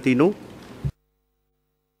ងនៅទីនោះ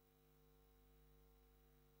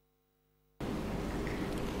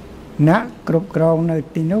អ្នកគ្រប់គ្រងនៅ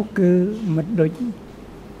ទីនោះគឺមិត្តដូច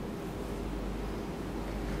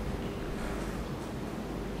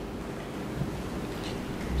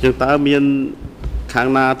ជាងតើមានខាង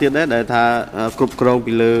ណាទៀតដែរដែលថាគ្រប់គ្រង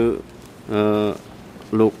ពីលើ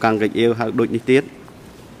លោកកាំងកាច់អៀវហៅដូចនេះទៀត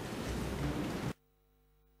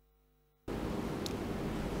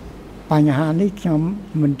បញ្ហានេះខ្ញុំ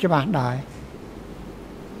មិនច្បាស់ដែរ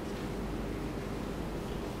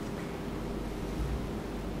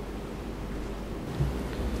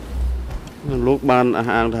លោកបានអះ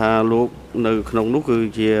អាងថាលោកនៅក្នុងនោះគឺ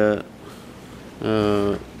ជា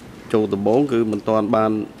ចូលដំបងគឺមិនទាន់បា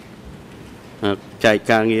នចែក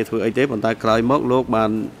ការងារធ្វើអីទេប៉ុន្តែក្រោយមកលោកបា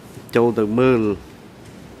នចូលទៅមើល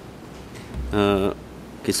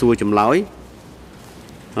គេសួរចម្លើយ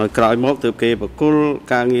ហើយក្រោយមកទើបគេបកគល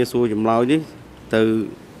ការងារសួរចម្លើយនេះទៅ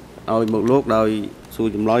ឲ្យមកលោកដោយសួរ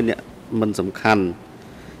ចម្លើយអ្នកមិនសំខាន់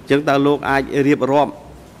អញ្ចឹងតើលោកអាចរៀបរាប់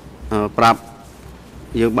ប្រាប់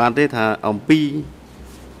យើងបានទេថាអំពី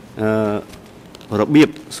របៀប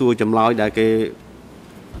សួរចម្លើយដែលគេ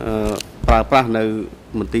ប្រើប្រាស់នៅ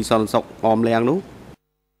មន្ទីរសន្តិសុខអមលៀងនោះ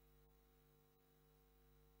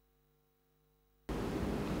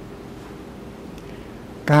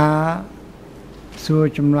ការសួរ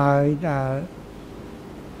ចម្លើយដែល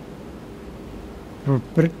ប្រ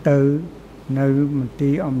ព្រឹត្តទៅនៅមន្ទី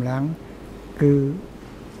រអមលៀងគឺ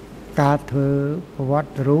ការធ្វើប្រវត្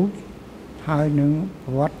តិរូបហើយនឹងប្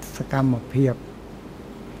រវត្តិសកម្មភាព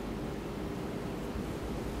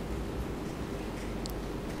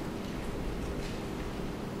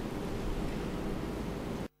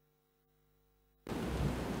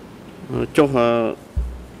ចុះ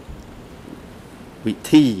វិ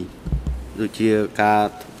ធីដូចជាការ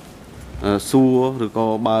សួរឬក៏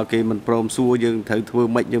បើគេមិនព្រមសួរយើងត្រូវធ្វើ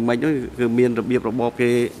ម៉េចយ៉ាងម៉េចគឺមានរបៀបរបប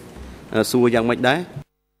គេសួរយ៉ាងម៉េចដែរ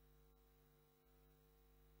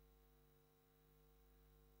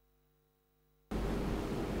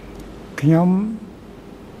ខ្ញុំ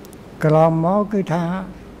កន្លងមកគឺថា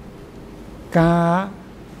ការ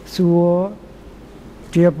សួរ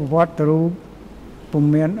ជាប្រវត្តិរូបពុំ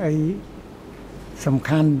មានអីសំ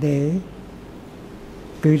ខាន់ទេ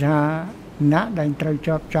គឺថាអ្នកដែលត្រូវ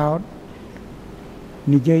ជាប់ចោត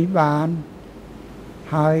និយាយបាន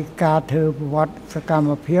ហើយការធ្វើប្រវត្តិសកម្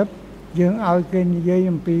មភាពយើងឲ្យគេនិយាយ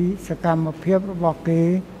អំពីសកម្មភាពរបស់គេ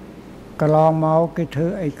កន្លងមកគេធ្វើ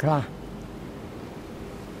អីខ្លះ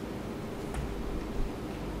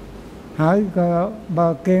ហើយក៏បើ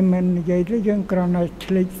គេមិននិយាយទេយើងគ្រាន់តែ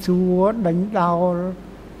ឆ្លេចសួរដេញដោល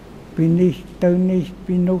ពីនេះទៅនេះ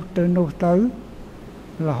ពីនោះទៅនោះទៅ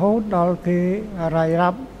រហូតដល់គេរាយរា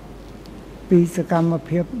ប់ពីសកម្ម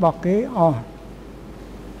ភាពរបស់គេអស់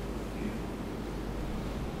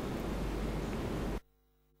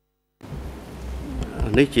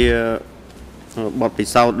នេះជាបទពិ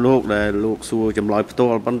សោធន៍លោកដែលលោកសួរចម្លើយផ្ទា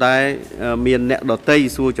ល់ប៉ុន្តែមានអ្នកដទៃ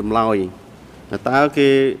សួរចម្លើយតើគេ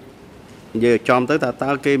និយាយចំទៅ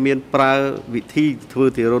តើគេមានប្រើវិធីធ្វើ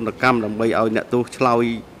ទារុណកម្មដើម្បីឲ្យអ្នកទោសឆ្លើយ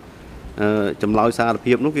ចម្លើយសារ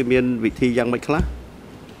ភាពនោះគេមានវិធីយ៉ាងម៉េចខ្លះ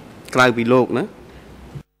ក្រៅពីលោកណា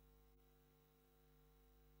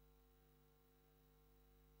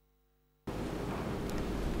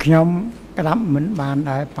ខ្ញុំក្តាប់មិនបាន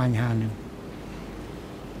ដែរបញ្ហានេះ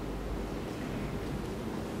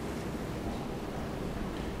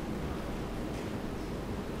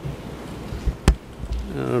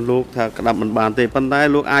លោកថាក្តាប់មិនបានទេប៉ុន្តែ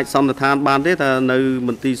លោកអាចសន្និដ្ឋានបានទេថានៅម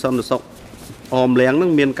ន្ទីរសន្តិសុខអមលៀងនឹ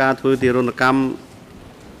ងមានការធ្វើទារុណកម្ម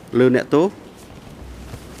លើអ្នកទោស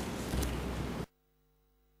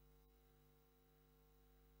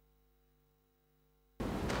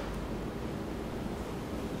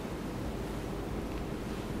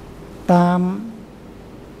តាម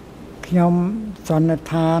ខ្ញុំសន្និ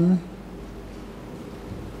ដ្ឋាន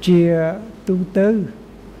ជាទូទៅ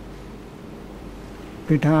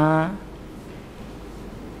គឺថា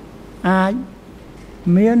អាច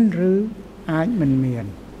មានឬអាចមិនមាន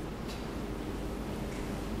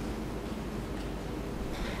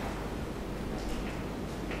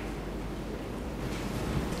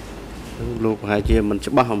លោកប្រហែលជាមិន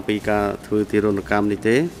ច្បាស់អំពីការធ្វើទារុណកម្មនេះ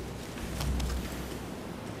ទេ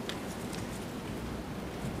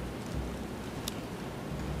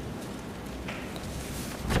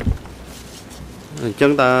អញ្ចឹ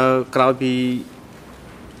ងតើក្រោយពី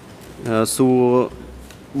សួរ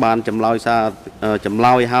បានចម្លើយសារចម្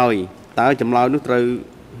លើយហើយតើចម្លើយនោះត្រូវ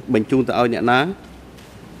បញ្ជូនទៅឲ្យអ្នកណា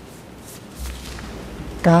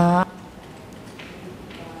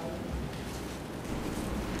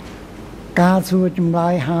ការសួរចម្លើ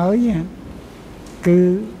យហើយគឺ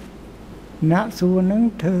អ្នកសួរនឹង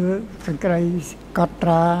ធ្វើសេចក្តីកត់ត្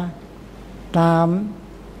រាតាម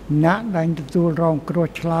អ្នកដែលទទួលរងគ្រោះ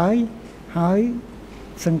ឆ្លើយហើយ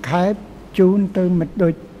សង្ខេបជូនទៅមិត្តដូ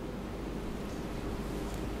ច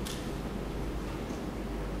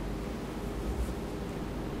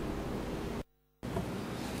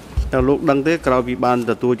តើលោកដឹងទេក្រោយពីបាន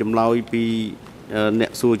ទទួលចម្លើយពីអ្ន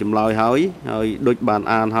កសួរចម្លើយហើយដូចបាន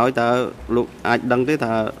អានហើយតើលោកអាចដឹងទេ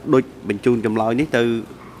ថាដូចបញ្ជូនចម្លើយនេះទៅ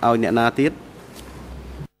ឲ្យអ្នកណាទៀត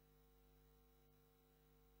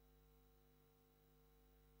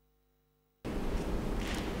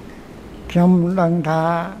ខ្ញុំដឹងថា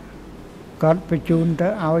គាត់បញ្ជូនទៅ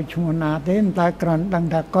ឲ្យឈ្មោះណាទេតែគ្រាន់ដឹង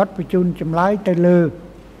ថាគាត់បញ្ជូនចម្លើយទៅលើ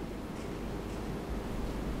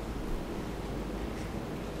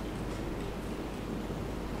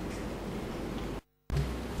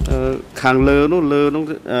ខាងលើនោះ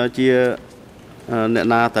ជាអ្នក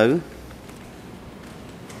ណាទៅ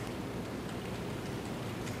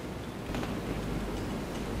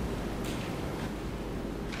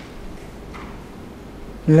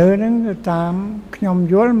លើហ្នឹងតាមខ្ញុំ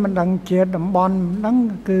យល់មិនដឹងជាតំបន់មិនដឹង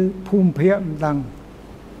គឺភូមិភាគមិនដឹង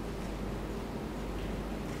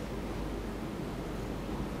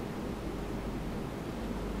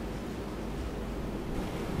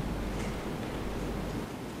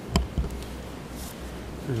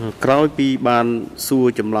ក្រោយពីបានសួរ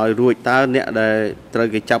ចម្លើយរួចតើអ្នកដែលត្រូវ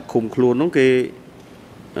គេចាប់ឃុំខ្លួននោះគេ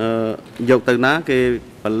យកទៅណាគេ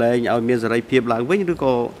បលែងឲ្យមានសេរីភាពឡើងវិញឬ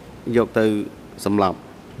ក៏យកទៅសម្លាប់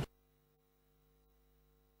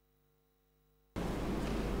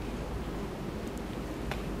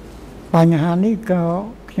បញ្ហានេះក៏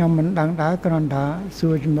ខ្ញុំមិនដឹងដែរគ្រាន់តែសួ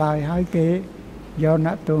រចម្លើយឲ្យគេយក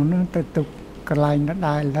អ្នកទោសនោះទៅទុកកន្លែងដ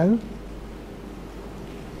ដែលទៅ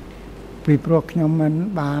ពីព្រោះខ្ញុំមិន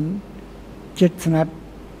បានជិតស្និទ្ធ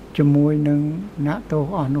ជាមួយនឹងអ្នកទោស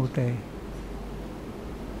អស់នោះទេ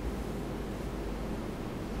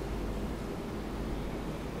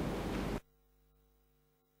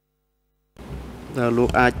លោក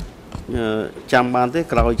អាចចាំបានទេ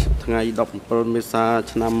ក្រោយថ្ងៃ17មេសា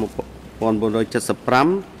ឆ្នាំ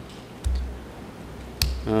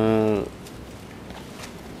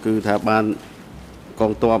1975គឺថាបានក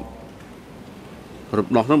ងទ័ពរំ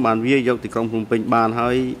ដោះនោះបានវាយកទីក្រុងភ្នំពេញបានហើ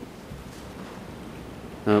យ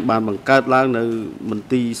បានបង្កើតឡើងនៅមន្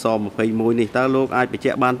ទីរស21នេះតើលោកអាចបញ្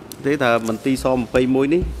ជាក់បានទេថាមន្ទីរស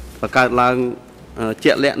21នេះបង្កើតឡើង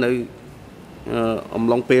ជាក់លាក់នៅអំ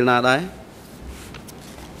ឡុងពេលណាដែរ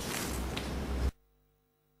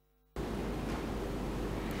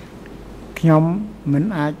ខ្ញុំមិន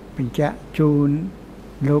អាចបញ្ជាក់ជូន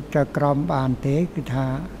លោកចៅក្រមបានទេគឺថា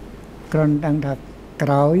គ្រាន់តែថាក្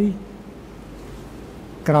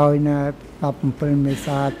រោយនៅ17មេ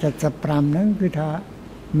សា75ហ្នឹងគឺថា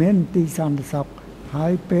មានទីសន្តិសុខហើ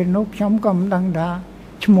យពេលនោះខ្ញុំក៏មិនដឹងថា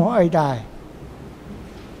ឈ្មោះអីដែរ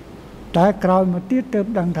តែក្រោយមកទៀតទើប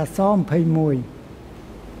ដឹងថាស21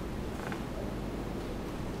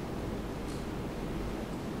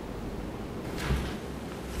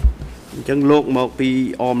អញ្ចឹងលោកមកពី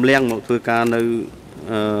អមលៀងមកធ្វើការនៅ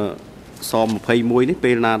ស21នេះ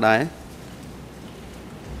ពេលណាដែរ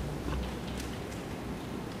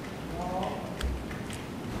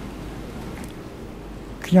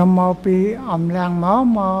ខ្ញុំមកពីអំឡាំងម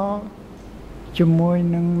កជាមួយ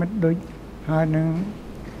នឹងមិត្តដូចហើយនឹង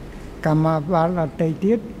កម្មាបាលអតីត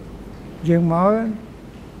ទៀតយើងមក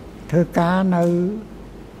ធ្វើការនៅ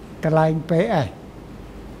កន្លែង PS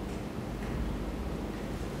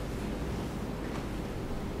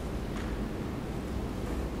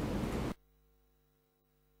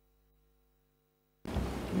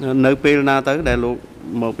នៅពេលណាទៅដែលលោក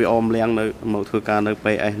មកពីអមលៀងនៅមកធ្វើការនៅ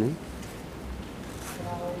PS នេះ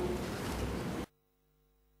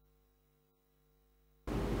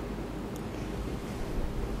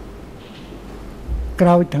ក្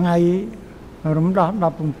រោយថ្ងៃរំដោះ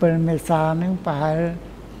17មេសាហ្នឹងប្រហែល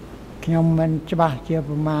ខ្ញុំមិនច្បាស់ជា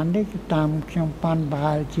ប្រមាណនេះគឺតាមខ្ញុំប៉ាន់ប្រ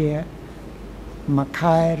ហែលជាមួយ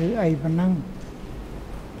ខែឬអីប៉ុណ្ណឹង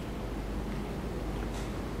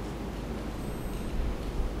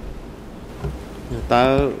តើ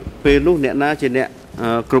ពេលនោះអ្នកណាជាអ្នក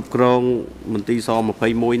គ្រប់គ្រងមន្ទីរស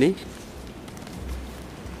-21នេះ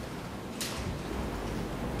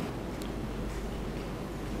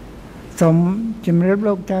សូមជម្រាប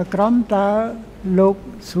លោកចៅក្រមតើលោក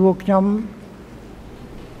សួរខ្ញុំ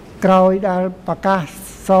ក្រោយដែលប្រកាស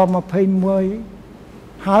ស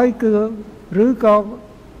-21ហើយគឺឬក៏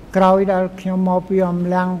ក្រោយដែលខ្ញុំមកពីអំ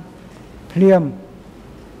ឡាំងភ្លាម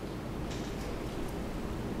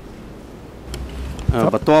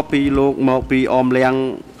បន្ទាប់ពីលោកមកពីអមលៀង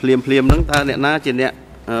ភ្លាមហ្នឹងតើអ្នកណាជាអ្នក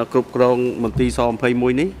គ្រប់គ្រងមន្ទីរស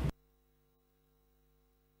-21នេះ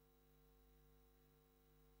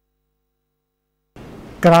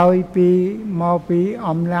ក្រោយពីមកពី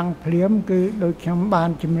អំឡាំងភ្លាមគឺដូចខ្ញុំបាន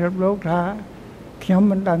ជម្រាបលោកថាខ្ញុំ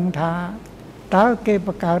មិនដឹងថាតើគេប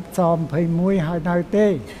ង្កើតស-21ហើយនៅទេ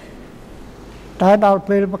តែដល់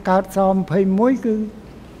ពេលបង្កើតស-21គឺ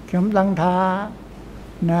ខ្ញុំដឹងថា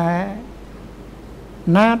ណែ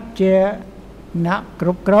ណាត់ជាអ្នកគ្រ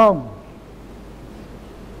ប់គ្រង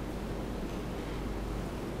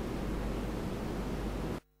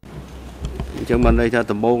អញ្ចឹងបានន័យថា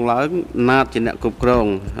ដំបូងឡើងណាត់ជាអ្នកគ្រប់គ្រង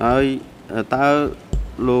ហើយតើ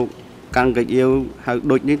លោកកាំងកិច្ចអៀវហៅ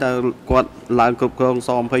ដូចនេះតើគាត់ឡើងគ្រប់គ្រងស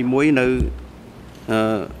-21នៅ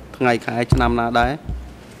ថ្ងៃខែឆ្នាំណាដែរ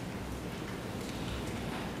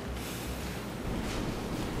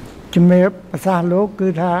ជំរាបប្រសាសន៍លោកគឺ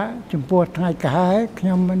ថាចំពោះថ្ងៃខែខ្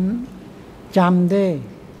ញុំមិនចាំទេ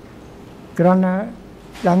គ្រាន់តែ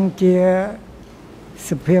ដឹងជា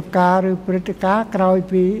សភាពការឬព្រឹត្តិការណ៍ក្រោយ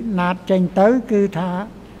ពីណាត់ចេញទៅគឺថា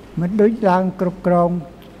មិនដូចឡើងគ្រប់គ្រង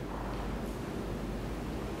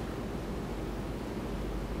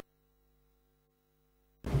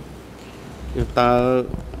តើ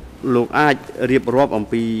លោកអាចរៀបរាប់អំ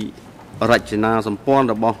ពីរចនាសម្ព័ន្ធ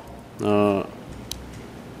របស់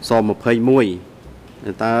ស-21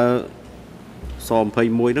តើស-21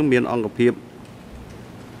ហ្នឹងមានអង្គភាព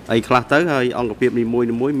អីខ្លះទៅហើយអង្គភាពនីមួយៗ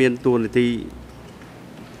មានតួនាទី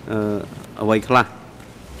អ្វីខ្លះ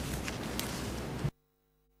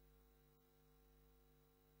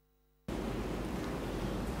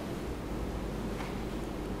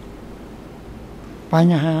ប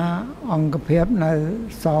ញ្ហាអង្គភាពនៅ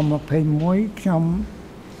ស-21ខ្ញុំ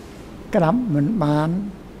ក្តាប់មិនបាន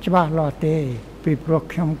ច្បាស់លាស់ទេពីព្រោះ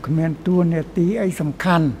ខ្ញុំគ្មានតួនាទីអីសំ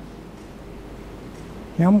ខាន់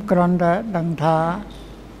ខ្ញុំគ្រាន់តែដឹងថា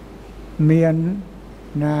មាន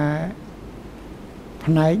ណា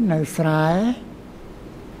ផ្នែកនៅស្រែ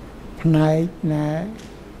ផ្នែកណា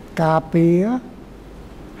ការពារ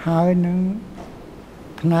ហើយនឹង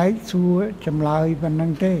ផ្នែកសួរចម្លើយប៉ុណ្ណឹ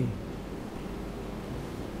ងទេ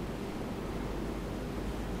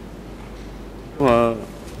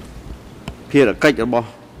ភារកិច្ចរបស់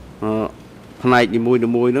ផ្នែកនីមួយហ្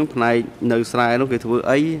នឹងផ្នែកនៅស្រែនោះគេធ្វើ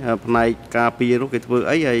អីផ្នែកការពារនោះគេធ្វើ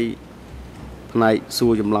អីហើយផ្នែកសួ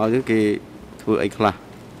រចម្លើយហ្នឹងគេធ្វើអីខ្លះ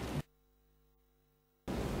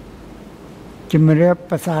ជំរាប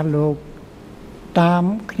ប្រសាសន៍លោកតាម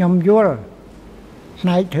ខ្ញុំយល់ផ្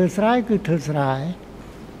នែកធ្វើស្រែគឺធ្វើស្រែ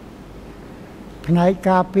ផ្នែក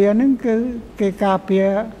ការពារហ្នឹងគឺគេការពារ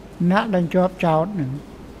អ្នកដែលជាប់ចោតហ្នឹង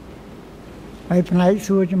ហើយផ្នែក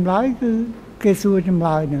សួរចម្លើយគឺគេសួរចម្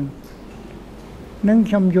លើយនឹង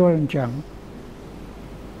ខ្ញុំយល់អញ្ចឹង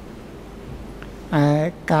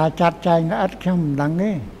ការចាត់ចែងល្អិតខ្ញុំមិនដឹង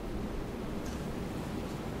ទេ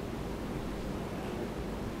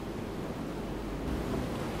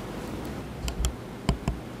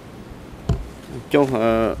ចុះ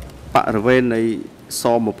បរិវេណនៃស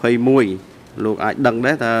-21លោកអាចដឹង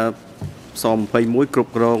ដែរថាស-21គ្រ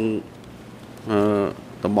ប់គ្រង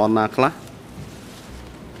តំបន់ណាខ្លះ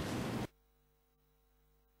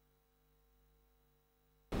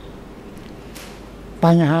ប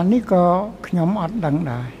ញ្ហានេះក៏ខ្ញុំអត់ដឹង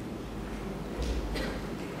ដែរ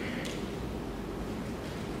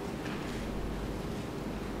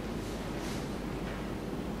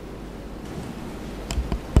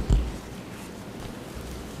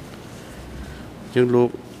ជាងលោក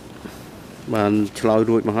បានឆ្លើយ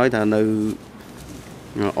រួចមកហើយថានៅ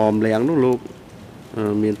អមលៀងនោះលោក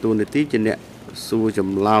មានតួនាទីជាអ្នកសួរច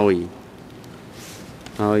ម្លើយ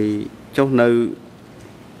ហើយចុះនៅ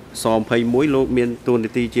ស-21លោកមានតួនា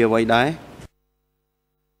ទីជាអ្វីដែរ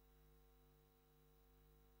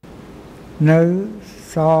នៅ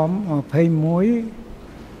ស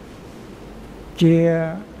-21ជា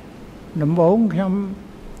ដំបូងខ្ញុំ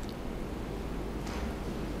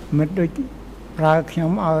មិនដូច ប្រើខ្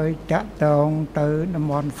ញុំឲ្យតាក់ទងទៅតំ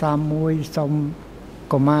បន់31សុំ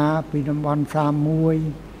កុមារពីតំបន់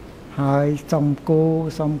31ហើយសុំគោ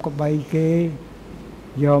សុំក្បីគេ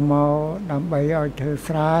យកមកដើម្បីឲ្យធ្វើ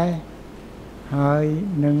ស្រែហើយ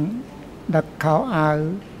នឹងដឹកខោអាវ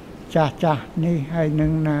ចាស់នេះហើយនឹ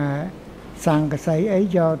ងសង្កសីអី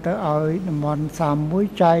យកទៅឲ្យតំបន់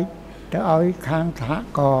31ចែកទៅឲ្យខាងសហ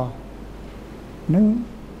ករណ៍នឹង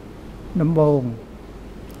ដំបង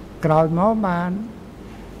ក្រោយមកបាន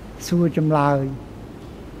សួរចម្លើយ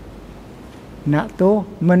អ្នកទោស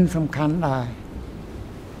មិនសំខាន់ដែរ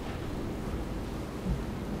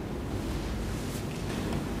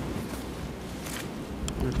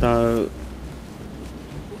តើ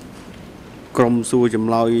ក្រុមសួរច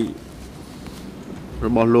ម្លើយរ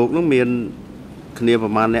បស់លោកនោះមានគ្នាប្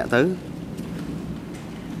រមាណអ្នកទៅ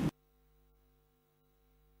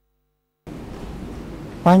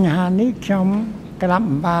បញ្ហានេះខ្ញុំក្រាប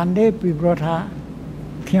មិនបានទេពីព្រោះថា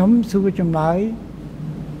ខ្ញុំសួរចម្លើយ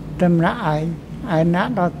តែម្នាក់ឯងអ្នក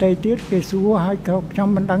ដទៃទៀតគេសួរហើយក៏ខ្ញុំ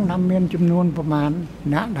មិនដឹងថាមានចំនួនប្រមាណ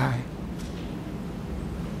អ្នកដែរ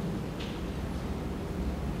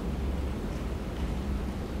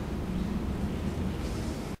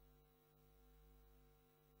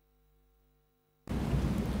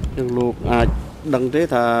នឹងលោកអាចដឹងទេ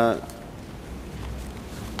ថា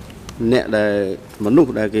អ្នកដែលមនុស្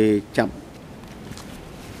សដែលគេចាប់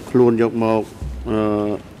ខ្លួនយកមក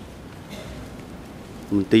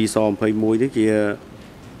មន្ទីរស21នេះជា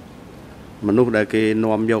មនុស្សដែលគេ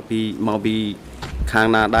នាំយកមកពីខាង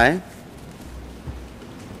ណាដែរ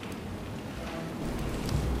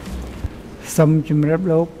សូមជម្រាប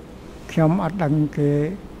លោកខ្ញុំអត់ដឹងគេ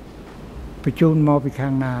បញ្ជូនមកពីខា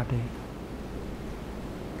ងណាទេ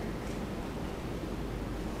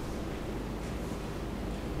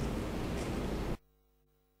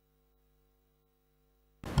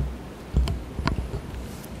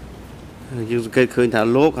យើងសង្កេតឃើញថា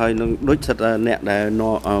លោកហើយនឹងដូចសិតអ្នកដែល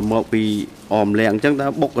មកពីអមលៀងអញ្ចឹងថា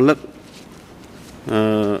បុគ្គលិក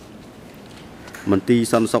មន្ទីរ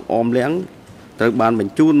សន្តិសុខអមលៀងត្រូវបានប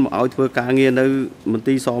ញ្ជូនមកឲ្យធ្វើការងារនៅមន្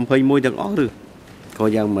ទីរស21ទាំងអស់ឬក៏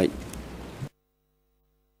យ៉ាងម៉េច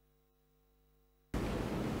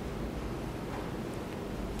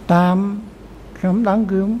តាមខ្ញុំដឹង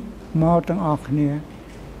គឺមកទាំងអស់គ្នា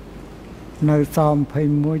នៅស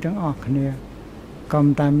21ទាំងអស់គ្នាកុំ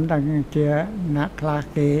តែមិនដឹងជាអ្នកខ្លះ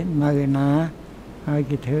គេនៅណាហើយ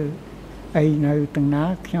គេធ្វើអីនៅទាំងណា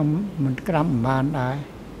ខ្ញុំមិនក្រាបមិនបានដែរ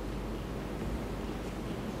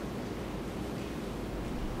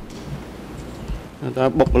តើ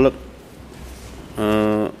បុគ្គលិក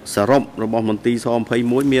សរុបរបស់មន្ទីរស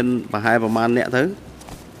21មានប្រហែលប្រមាណអ្នកទៅ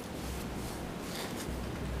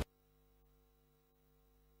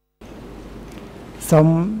សូម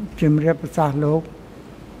ជម្រាបប្រសាសន៍លោក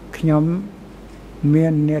ខ្ញុំមា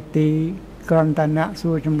ននេតិគ្រាន់តែអ្នក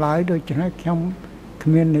សួរចម្លើយដូច្នេះខ្ញុំគ្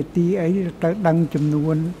មាននេតិអីទៅដឹងចំនួ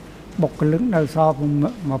នបុគ្គលិកនៅស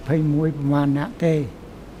21ប្រមាណអ្នកទេ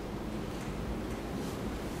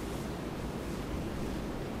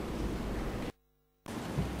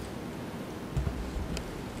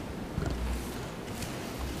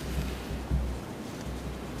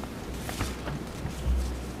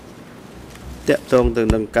តកតងទៅ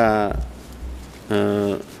នឹងការ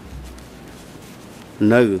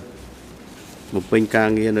នៅបំពេញការ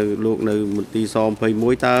ងារនៅលោកនៅមន្ទីរស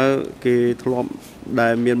21តើគេធ្លាប់ដែ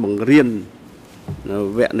លមានបង្រៀន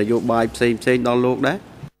វគ្គនយោបាយផ្សេងដល់លោកដែរ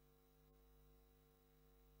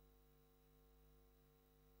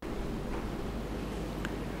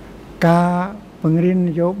ការបង្រៀន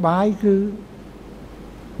នយោបាយគឺ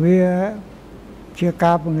វាជា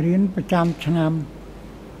ការបង្រៀនប្រចាំឆ្នាំ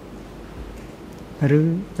ឬ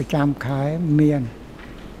ប្រចាំខែមាន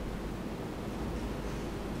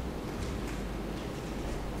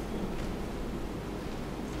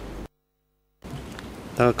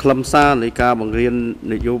តើខ្លឹមសារនៃការបង្រៀន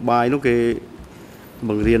នយោបាយនោះគេប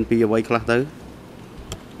ង្រៀនពីអ្វីខ្លះទៅ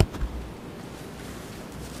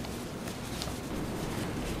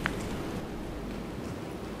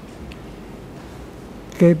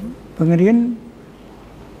គេបង្រៀន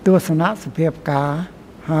ទស្សនៈសភាពការ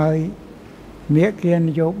ហើយមាគ៌ាន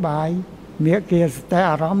យោបាយមាគ៌ាស្ទះ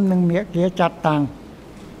អារម្មណ៍និងមាគ៌ាចាត់តាំង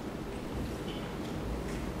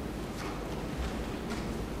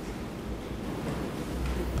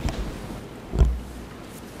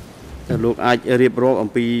លោកអាចរៀបរាប់អំ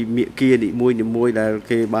ពីមាគ៌ានីមួយដែល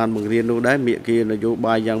គេបានបង្រៀននោះដែរមាគ៌ានយោ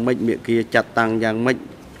បាយយ៉ាងម៉េចមាគ៌ាចាត់តាំងយ៉ាងម៉េច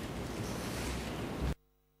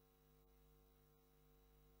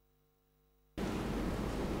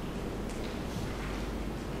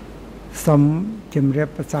សូមជម្រាប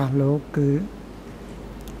ប្រសាសន៍លោកគឺ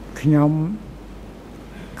ខ្ញុំ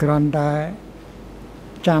គ្រាន់តែ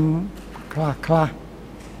ចាំខ្លះ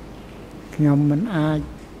ខ្ញុំមិនអាច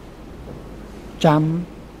ចាំ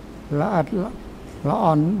ល្អ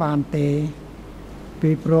ន់បានទេ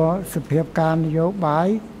ពីព្រោះសភាពការនយោបាយ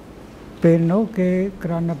ពេលនោះគេគ្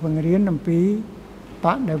រាន់តែបង្រៀនអំពីប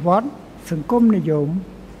ដិវត្តសង្គមនិយម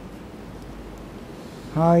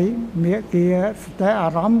ហើយមេគាស្ទើរអា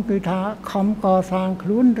រម្មណ៍គឺថាខំកសាងខ្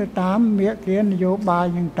លួនទៅតាមមេគានយោបាយ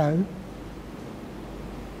ហ្នឹងទៅ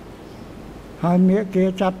ហើយមេគា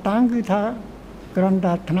ចាត់តាំងគឺថាគ្រាន់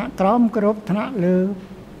តែថ្នាក់ក្រោមគ្រប់ថ្នាក់លើ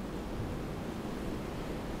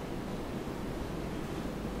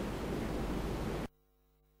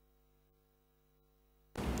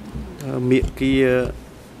មេគា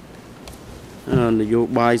នយោ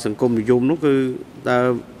បាយសង្គមនិយមនោះគឺតើ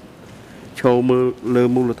ឈោមើលលើ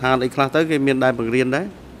មូលដ្ឋានអីខ្លះទៅគេមានដែរបង្រៀនដែរ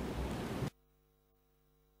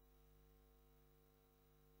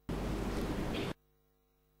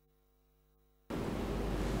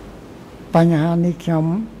បញ្ហានេះខ្ញុំ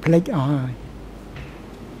ភ្លេចអស់ហើយ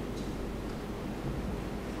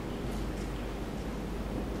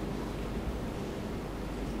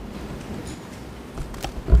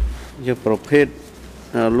ជាប្រភេទ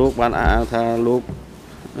លោកបានអះអាងថាលោក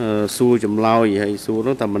សួរចម្លើយហើយសួរ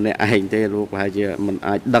នោះតែម្នាក់ឯងទេលោកប្រហែលជាមិន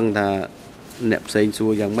អាចដឹងថាអ្នកផ្សេងសួ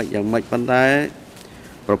រយ៉ាងម៉េចប៉ុន្តែ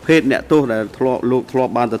ប្រភេទអ្នកទោសដែលលោកធ្លា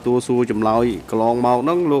ប់បានទទួលសួរចម្លើយកន្លងមកហ្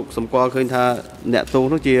នឹងលោកសម្គាល់ឃើញថាអ្នកទោស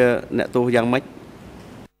នោះជាអ្នកទោសយ៉ាងម៉េច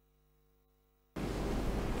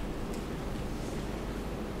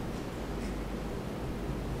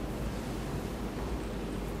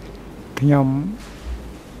ខ្ញុំ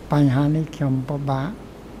បញ្ហានេះខ្ញុំពិបាក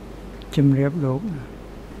ជំរាបលោក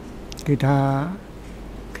គឺថា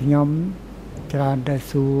ខ្ញុំច្រើនតែ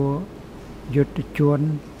សួរយុទ្ធជន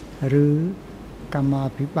ឬកម្មា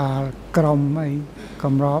ភិបាលក្រុមអីក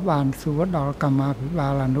ម្របានសួរដល់កម្មាភិបា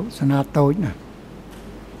លអនុសនាតូចណា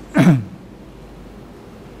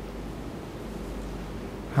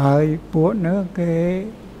ហើយពួកនោះគេ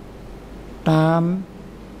តាម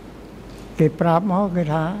គេប្រាប់មកគេ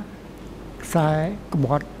ថាខ្សែក្ប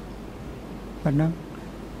ត់ប៉ុណ្ណឹង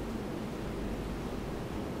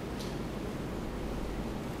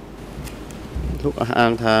លោកអះអា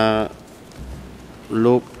ងថា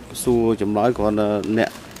លោកសួរចម្លើយគ្រាន់តែអ្នក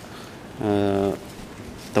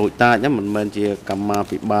តូចតាចហ្នឹងមិនមែនជាកម្មា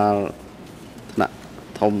ភិបាលថ្នាក់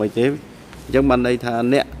ធំអីទេអញ្ចឹងបានន័យថា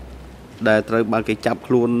អ្នកដែលត្រូវបានគេចាប់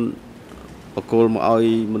ខ្លួនបកគលមកឲ្យ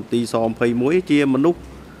មន្ទីរស21ជាមនុស្ស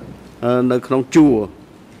នៅក្នុងជួរ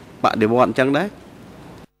បដិវត្តអញ្ចឹងដែរ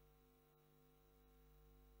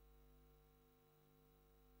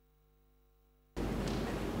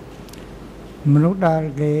មនុស្សដែល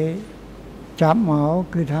គេចាប់មក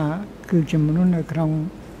គឺថាគឺជាមនុស្សនៅក្នុង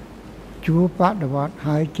ជួរបដិវត្ត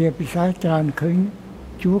ហើយជាពិសេសច្រើនឃើញ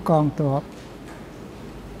ជួរកងទ័ព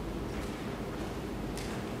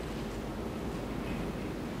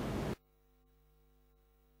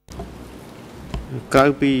ក្រៅ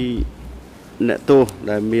ពីអ្នកទោស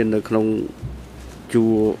ដែលមាននៅក្នុងជួ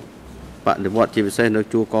របដិវត្តជាពិសេសនៅ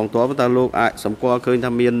ជួរកងទ័ពតើលោកអាចសម្គាល់ឃើញ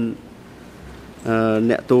ថាមាន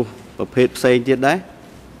អ្នកទោសប្រភេទផ្សេងទៀតដែរ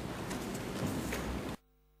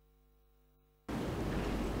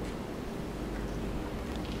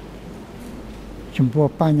ចំពោះ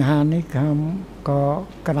បញ្ហានេះខ្ញុំក៏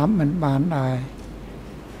ក្រាបមិនបានដែរ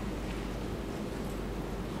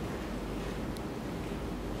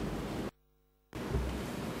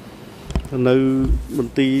នៅម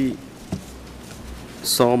ន្ទីរ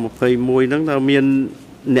ស21ហ្នឹងតើមាន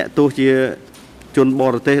អ្នកទោសជាជនប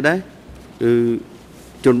រទេសដែរគឺ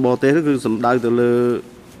ជនបរទេសគឺសំដៅទៅលើ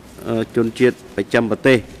ជនជាតិប្រចាំប្រ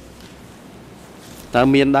ទេសតើ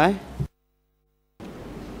មានដែរ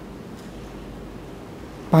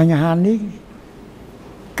បញ្ហានេះ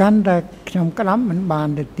កាន់តែខ្ញុំក្តាប់មិនបាន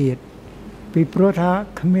ទៅទៀតពីព្រោះថា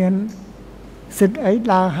គ្មានសិទ្ធិអី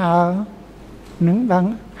ដើរហើរនឹងដឹង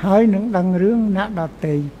ហើយនឹងដឹងរឿងអ្នកដ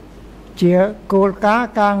ទៃជាគោលការណ៍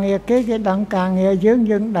ការងារគេដឹងការងារយើង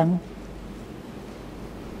ដឹង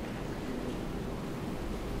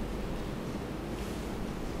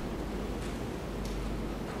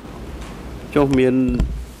ចុះមាន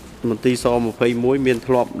មន្ទីរស21មាន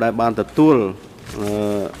ធ្លាប់ដែលបានទទួល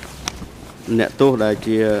អ្នកទោសដែល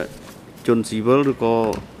ជាជនស៊ីវិលឬក៏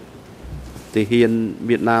ទាហាន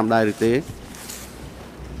វៀតណាមដែរឬទេ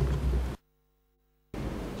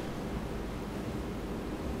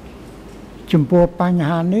ចំពោះបញ្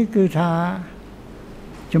ហានេះគឺថា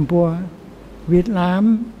ចំពោះវៀតណាម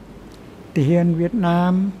ទាហានវៀតណា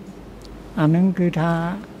មអានឹងគឺថា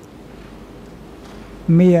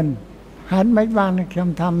មានហេតុម៉េចបានខ្ញុំ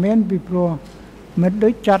ថាមានពីព្រោះមិនដូ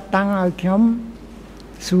ចចាត់តាំងឲ្យខ្ញុំ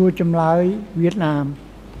សួរចម្លើយវៀតណាម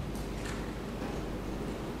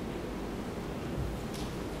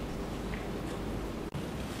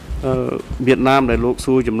វៀតណាមដែលលោក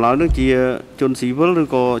សួរចម្លើយនោះជាជនស៊ីវិលឬ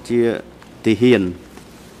ក៏ជាទាហាន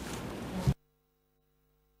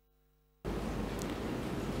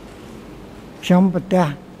ខ្ញុំប្រទះ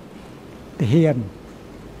ទាហាន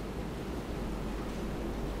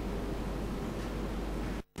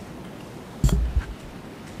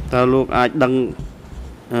តើលោកអាចដឹង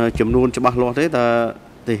ចំនួនច្បាស់លាស់ទេតើ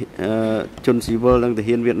ជនស៊ីវិលនិងទា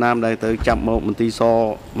ហានវៀតណាមដែលទៅចាប់មកមន្ទីរស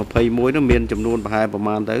21នោះមានចំនួនប្រហែលប្រ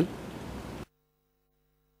មាណទៅ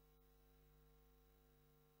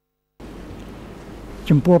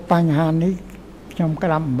ចំពោះបញ្ហានេះខ្ញុំក្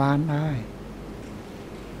តាប់មិនបានដែរ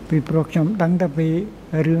ពីព្រោះខ្ញុំដឹងតែពី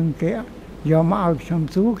រឿងគេយកមកឲ្យខ្ញុំ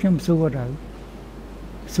សួរទៅ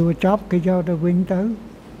សួរចប់គេយកទៅវិញទៅ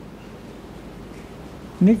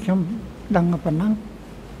នេះខ្ញុំដឹងប៉ុណ្ណឹង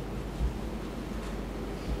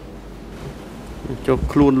ចុះ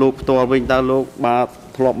ខ្លួនលោកផ្ទាល់វិញតើលោកបាទ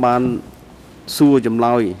ធ្លាប់បានសួរចម្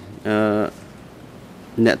លើយ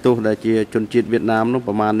អ្នកទោសដែលជាជនជាតិវៀតណាមនោះ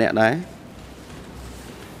ប្រមាណអ្នកដែរ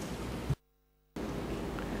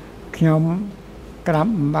ខ្ញុំក្តា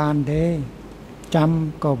ប់មិនបានទេចាំ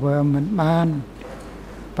ក៏វាមិនបាន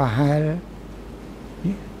ប្រហែល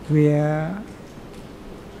វា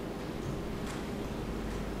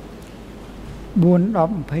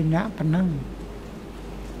4-10-20នាក់ប៉ុណ្ណឹង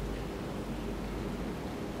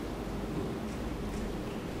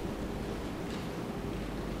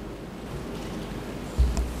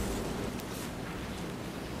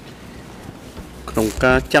ក្នុង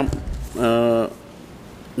ការចាប់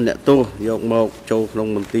អ្នកទោសយកមកចូលក្នុង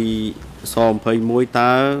មន្ទីរស21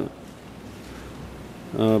តើ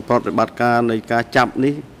ប្រតិបត្តិការនៃការចាប់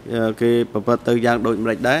នេះគេប្រព្រឹត្តទៅយ៉ាងដូចម្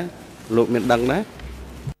តេចដែរលោកមានដឹងដែរ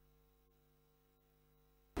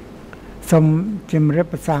សូមជម្រាប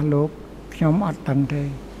ប្រសាសន៍លោកខ្ញុំអត់ដឹងទេ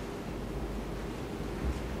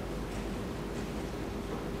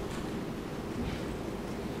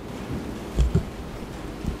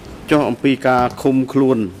ចុះអំពីការឃុំខ្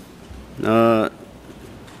លួន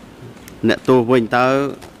អ្នកទោសវិញតើ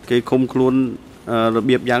គេឃុំខ្លួនរ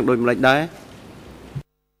បៀបយ៉ាងដូចម្តេចដែរ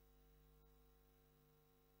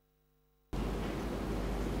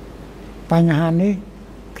បញ្ហានេះ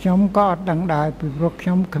ខ្ញុំក៏អត់ដឹងដែរពីព្រោះខ្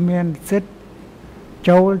ញុំគ្មានសិទ្ធិ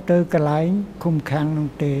ចូលទៅកន្លែងឃុំឃាំងនោះ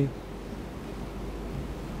ទេ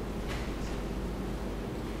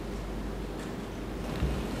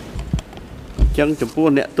ចឹងចំពោះ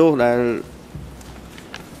អ្នកទោសដែល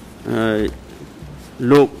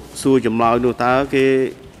លោកសួរចម្លើយនោះតើគេ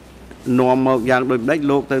នាំមកយ៉ាងដូចម្តេច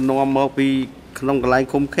លោកទៅនាំមកពីក្នុងកន្លែង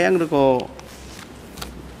ឃុំឃាំងឬក៏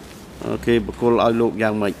គេបកគលឲ្យលោកយ៉ា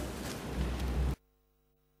ងម៉េច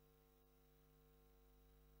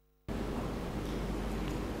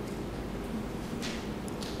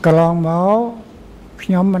កន្លងមកខ្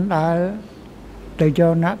ញុំមិនដែលទៅយ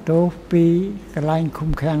កអ្នកទោសពីកន្លែងឃុំ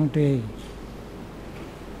ឃាំងទេ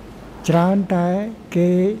ច្រើនតែ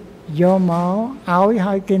គេយកមកឲ្យ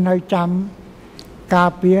ហើយគេនៅចាំការ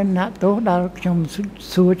ពារអ្នកទោសដែលខ្ញុំ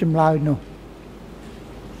សួរចម្លើយនោះ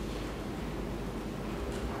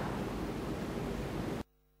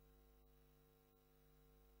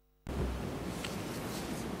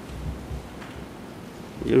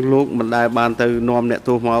យើងលោកមិនដែលបានទៅនាំអ្នក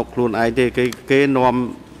ទោសមកខ្លួនឯងទេគេនាំ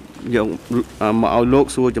យកមកឲ្យលោក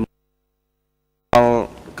សួរចម្លើយ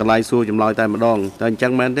កន្លែងសួរចម្លើយតែម្ដងតែអញ្ចឹ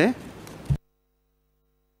ងមែនទេ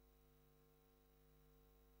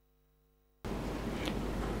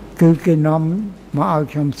គឺគេនាំមកឲ្យ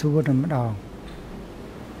ខ្ញុំសួរតែម្ដង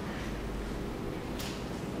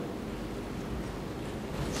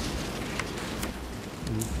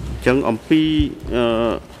អញ្ចឹងអំពី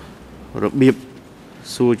របៀប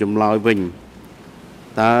សួរចម្លើយវិញ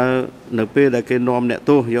តើនៅពេលដែលគេនាំអ្នក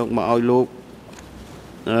ទោសយកមកឲ្យលោក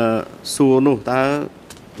សួរនោះតើ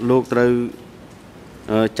លោកត្រូវ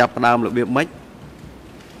ចាប់ផ្ដើមរបៀបម៉េច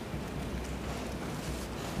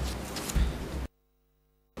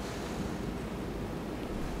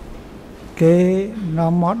គេ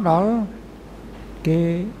នាំមកដល់គេ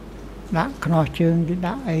ដាក់ខ្នោះជើងគេ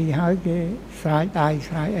ដាក់អីហើយគេស្រាយដៃ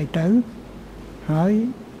ស្រាយអីទៅហើយ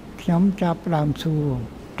ខ្ញុំចាប់ផ្ដើមសួរ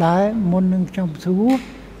តែមុននឹងខ្ញុំសួរ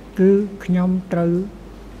គឺខ្ញុំត្រូវ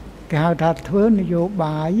គេហៅថាធ្វើនយោ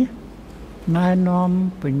បាយណែនាំ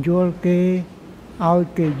បញ្យល់គេឲ្យ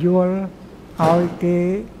គេយល់ឲ្យគេ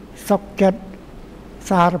សុខចិត្ត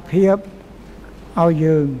សារភាពឲ្យ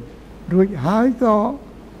យើងរួចហើយក៏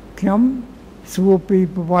ខ្ញុំសួរពី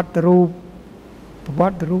ប្រវត្តិរូប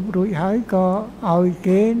រួចហើយក៏ឲ្យ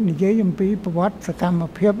គេនិយាយអំពីប្រវត្តិសកម្ម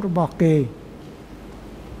ភាពរបស់គេ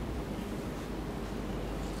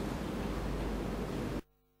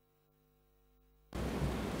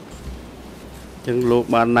ចឹងលោក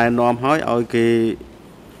បានណែនាំឲ្យគេ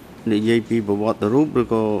និយាយពីប្រវត្តិរូបឬ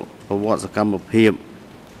ក៏ប្រវត្តិសកម្មភាព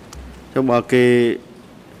ចុះបើគេ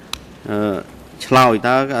ឆ្លើយ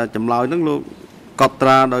តើចម្លើយហ្នឹងលោកកត់ត្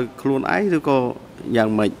រាដោយខ្លួនឯងឬក៏យ៉ាង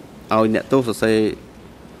ម៉េចឲ្យអ្នកទោសសរសេរ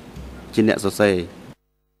ជាអ្នកសរសេរ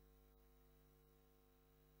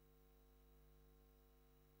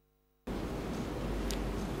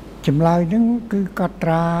ចម្លើយហ្នឹងគឺកត់ត្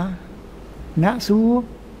រាអ្នកសួរ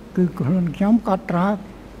គឺខ្លួនខ្ញុំកត់ត្រា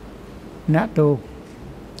អ្នកទោស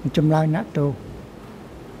ចម្លើយអ្នកទោស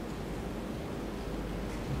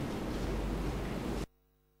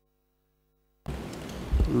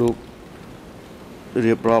លោក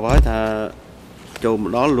រៀបរាប់ហើយថាចូលមក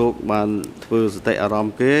ដល់លោកបានធ្វើសតិអារម្ម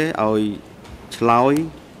ណ៍គេឲ្យឆ្លើយ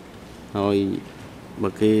ហើយបើ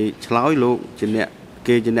គេឆ្លើយលោកជាអ្នក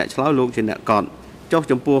គេជាអ្នកឆ្លើយលោកជាអ្នកកត់ចុះ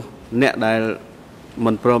ចំពោះអ្នកដែល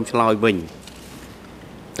មិនព្រមឆ្លើយវិញ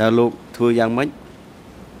តើលោកធ្វើយ៉ាងម៉េច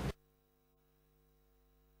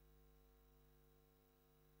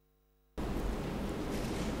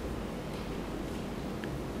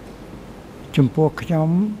ចំពោះខ្ញុំ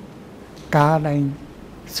ការដែល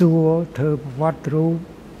សួរធ្វើប្រវត្តិរូប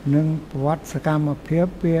និងប្រវត្តិសកម្មភាព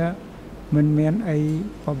វាមិនមានអី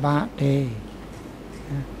ពិបាកទេ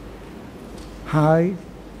ហើយ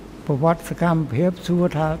ប្រវត្តិសកម្មភាពសួរ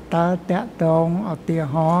ថាតើតាក់ទងឧទា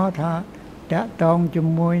ហរណ៍ថាតាក់ទងជា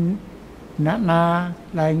មួយអ្នកណា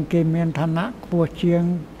ដែលគេមានឋានៈខ្ពស់ជាង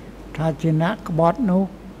ថាជាអ្នកក្បត់នោះ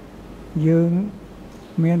យើង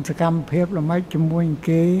មានសកម្មភាពល្មិចជាមួយ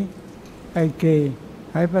គេអីគេ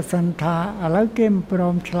ហើយបើសិនថាឥឡូវគេមិនព្រ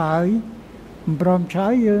មឆ្លើ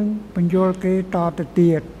យយើងបញ្យល់គេតទៅ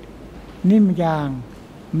ទៀតនេះម្យ៉ា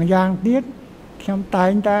ងទៀតខ្ញុំតែ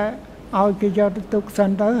ងតែឲ្យគេយកទៅទុកសិន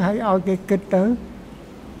ទៅហើយឲ្យគេគិតទៅ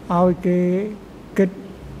ឲ្យគេគិត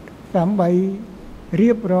ដើម្បីរៀ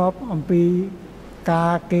បរាប់អំពីកា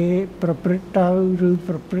រគេប្រព្រឹត្តទៅឬ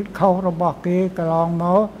ប្រព្រឹត្តខុសរបស់គេកន្លងម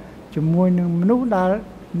កជាមួយនឹងមនុស្សដែល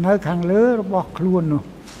នៅខាងលើរបស់ខ្លួននោះ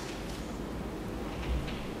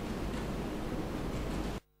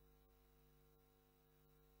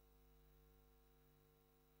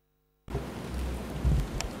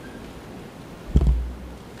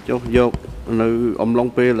ចុះយកនៅអំឡុង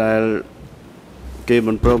ពេលដែលគេ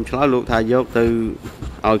មិនព្រមឆ្លើយលោកថាយកទៅ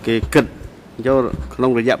ឲ្យគេគិតយកក្នុ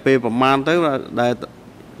ងរយៈពេលប្រមាណទៅដែល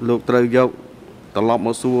លោកត្រូវយកត្រឡប់ម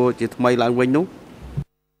កសួរជាថ្មីឡើងវិញនោះ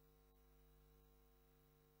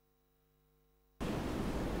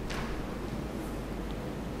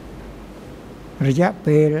រយៈ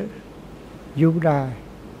ពេលយូរដែរ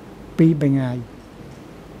2 ថ្ងៃ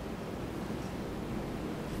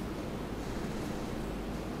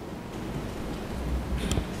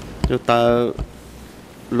តើ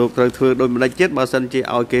លោកត្រូវធ្វើដោយម្ដេចទៀតបើសិនជា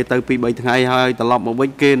ឲ្យគេទៅ2 3ថ្ងៃហើយត្រឡប់មកវិ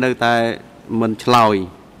ញគេនៅតែមិនឆ្លើយ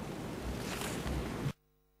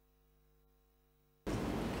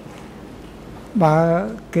បើ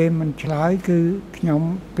គេមិនឆ្លើយគឺខ្ញុំ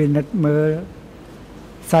ពិនិត្យមើល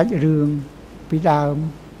សាច់រឿងពីដើម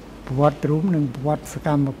ប្រវត្តិរូបនិងប្រវត្តិសក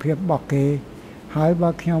ម្មភាពរបស់គេហើយបើ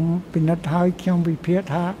ខ្ញុំពិនិត្យហើយខ្ញុំវិភាគ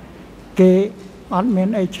ថាគេអត់មាន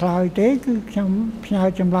អីឆ្លើយទេគឺខ្ញុំផ្ញើ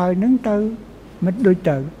ចម្លើយនឹងទៅមិនដូច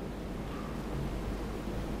ទៅ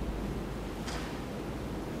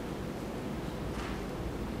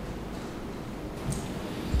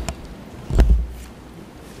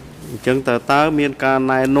អញ្ចឹងតើមានការ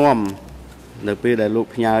ណែនាំនៅពេលដែលលោក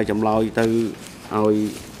ផ្ញើចម្លើយទៅឲ្យ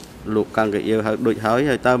លោកកាំងកាអៀវហើយដូចហើយ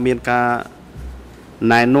តើមានការ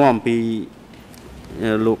ណែនាំពី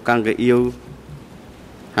លោកកាំងកាអៀវ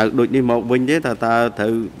ហើយដូចនេះមកវិញទេតើត្រូ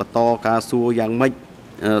វបន្តការសួរយ៉ាងម៉េច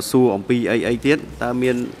សួរអំពីអីទៀតតើ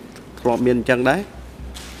មានធ្លាប់មានអញ្ចឹងដែរ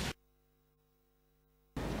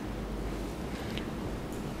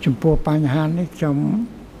ចំពោះបញ្ហានេះខ្ញុំ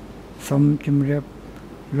សូមជម្រាប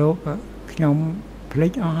លោកខ្ញុំភ្លេ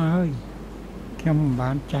ចអស់ហើយខ្ញុំមិន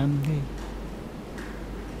បានចាំទេ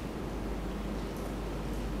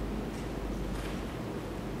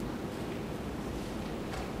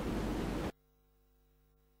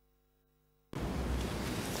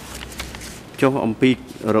ចុះអំពី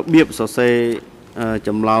របៀបសរសេរច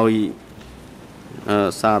ម្លើយ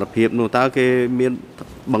សារភាពនោះតើគេមាន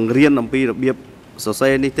បង្រៀនអំពីរបៀបសរសេ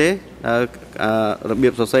រនេះទេរបៀ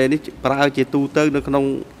បសរសេរនេះប្រើជាទូទៅនៅក្នុង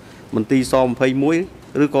មន្ទីរស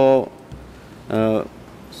21ឬក៏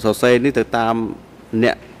សរសេរនេះទៅតាមអ្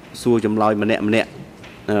នកសួរចម្លើយម្នាក់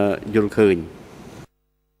យល់ឃើញ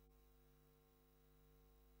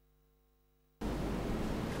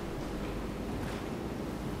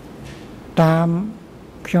តាម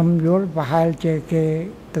ខ្ញុំយល់ប្រហែលជាគេ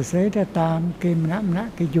ទៅសេទៅតាមគេម្នា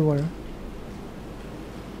ក់គេយល់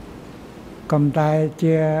កំតែ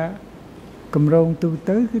ជាគម្រោងទូ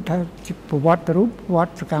ទៅគឺថាប្រវត្តិរូបប្រវត្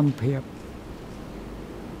តិសកម្មភាព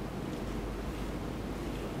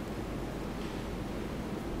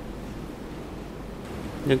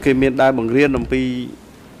nhưng khi miền Đại bằng riêng làm pi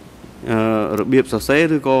របៀបសរសេរ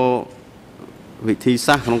ឬក៏វិធី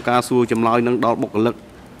សាស្ត្រក្នុងការសួរចម្លើយនឹងដល់បុគ្គលិក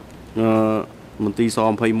មន្ទីរស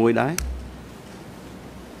21ដែរ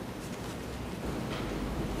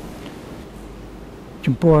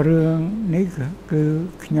ចំពោះរឿងនេះគឺ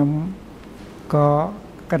ខ្ញុំក៏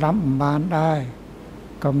ក្តាប់មិនបានដែរ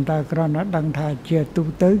ក៏តែគ្រាន់តែដឹងថាជាទូ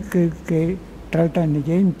ទៅគឺគេត្រូវតែនិ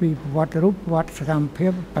យាយពីប្រវត្តិរូបប្រវត្តិសកម្មភា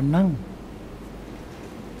ពប៉ុណ្ណឹង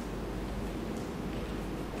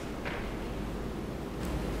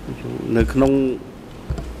នៅក្នុង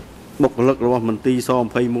បុគ្គលិករបស់មន្ទីរស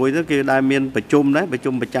21ទៅគេដែលមានប្រជុំដែរប្រ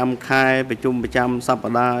ជុំប្រចាំខែប្រជុំប្រចាំស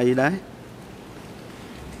ប្តាហ៍អីដែរ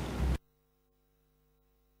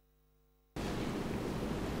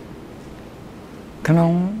ក្នុ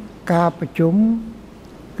ងការប្រជុំ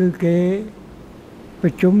គឺគេប្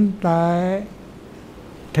រជុំតែ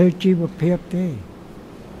ធ្វើជីវភាពទេ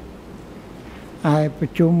ហើយប្រ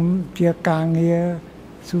ជុំជាការងារ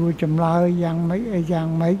សួរចម្លើយយ៉ាងម៉េចអីយ៉ាង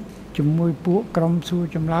ម៉េចជាមួយពួកក្រុមសួរ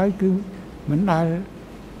ចម្លើយគឺមិនដែល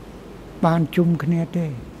បានជុំគ្នាទេ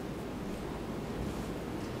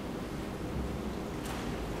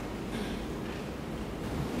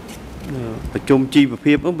ប្រជុំជីវ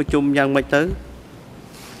ភាពប្រជុំយ៉ាងម៉េចទៅ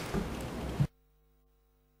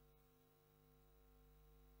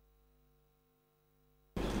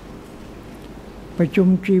ប្រជុំ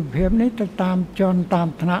ជីវភាពនេះទៅតាមជាន់តាម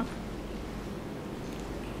ថ្នាក់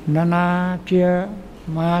ណាជា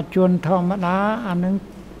មហាជនធម្មតាអានឹង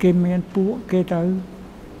គេមានពួកគេទៅ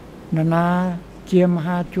ណាជាម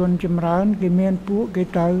ហាជនចម្រើនគេមានពួកគេ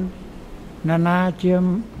ទៅណាជា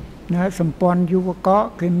សម្ព័ន្ធយុវក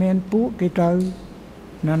គេមានពួកគេទៅ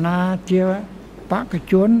ណាជាបក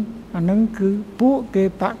ជនអានឹងគឺពួកគេ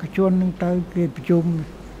បកជននឹងទៅគេប្រជុំ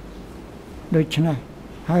ដូច្នេះ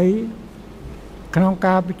ហើយក្នុង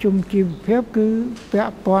ការប្រជុំជីវភាពគឺពា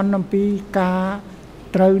ក់ព័ន្ធអំពីការ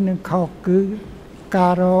ត្រូវនឹងខុសគឺកា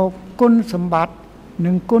ររកគុណសម្បត្តិ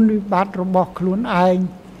និងគុណវិបត្តិរបស់ខ្លួនឯង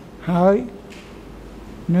ហើយ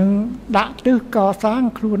នឹងដាក់ទិសកសាង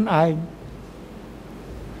ខ្លួនឯង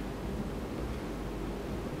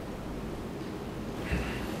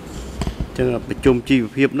ចឹងប្រជុំជីវ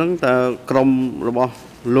ភាពហ្នឹងតើក្រុមរបស់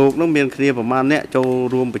លោកហ្នឹងមានគ្នាប្រមាណអ្នកចូល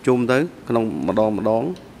រួមប្រជុំទៅក្នុងម្ដង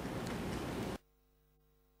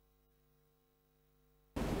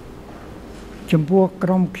ចំពោះក្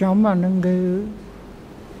រុមខ្ញុំអានឹងគឺ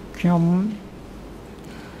ខ្ញុំ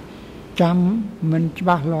ចាំមិនច្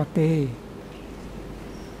បាស់លាស់ទេ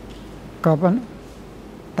ក៏ប៉ុន្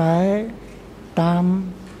តែតាម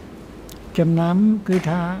ចំណាំគឺ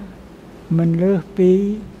ថាមិនលើសពី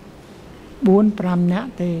 4-5 នា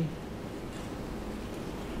ក់ទេ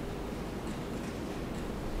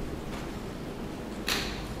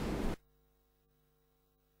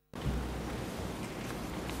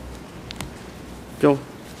ចុះ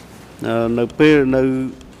នៅពេ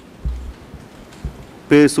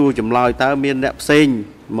លសួរចម្លើយតើមានអ្នកផ្សេង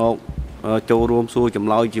មកចូលរួមសួរចម្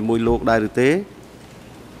លើយជាមួយលោកដែរឬទេ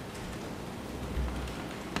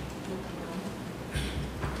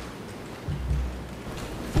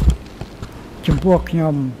ចំពោះខ្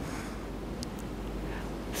ញុំ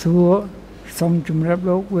សួរសូមជម្រាប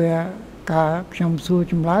លោកវាការខ្ញុំសួរ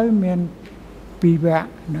ចម្លើយមាន2វគ្គ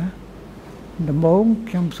ណាដំបូង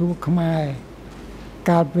ខ្ញុំសួរខ្មែរ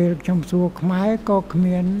កាលពេលខ្ញុំសួរខ្មែរក៏គ្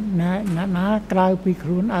មានអ្នកណាក្រៅពីខ្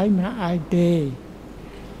លួនឯងម្នាក់ឯងទេ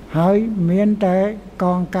ហើយមានតែក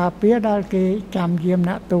ងការពារដែលគេចាំយាម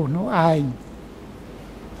អ្នកទោសនោះឯង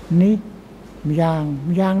នេះម្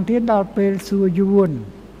យ៉ាងទៀតដល់ពេលសួរយួន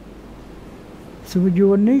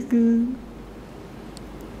នេះគឺ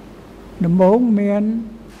ដំបូងមាន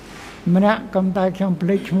ម្នាក់កំតែខ្ញុំភ្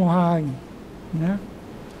លេចឈ្មោះហើយណា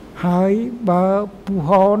ហើយបើពូ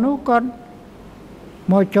ហោនោះគាត់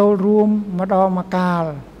មកចូលរួមម្ដងម្កាល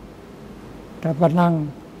តែប៉ុណ្ណឹង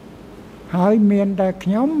ហើយមានតែខ្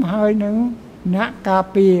ញុំហើយនឹងអ្នកការ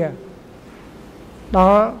ពារដ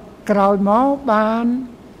ល់ក្រោយមកបាន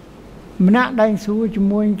ម្នាក់ដែលសួរជា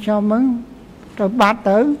មួយខ្ញុំហ្នឹងទៅបាត់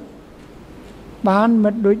ទៅបាន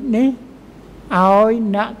មិត្តដូចនេះឲ្យ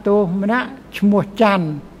អ្នកទោសម្នាក់ឈ្មោះច័ន្ទ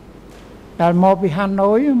ដែលមកពីហា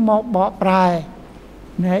ណូយមកបកប្រែ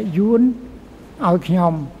អ្នកយួនឲ្យខ្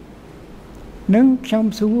ញុំនឹងខ្ញុំ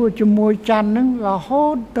សួរជាមួយច័ន្ទនឹងរហូ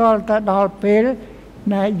តដល់ពេល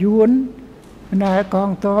អ្នកយួនអ្នកកង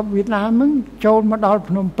ទ័ពវៀតណាមនឹងចូលមកដល់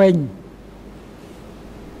ភ្នំពេញ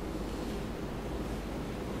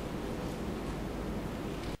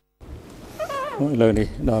lời đi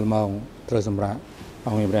đó mong trời sầm rạ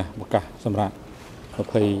ông em đây một cả sầm rạ có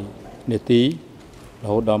thầy nề tí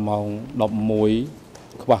đó đó mong đọc muối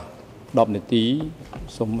qua đọc nề tí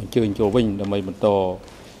xong chơi chỗ vinh để mấy mình to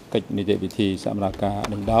cách nề để thì sạm là cả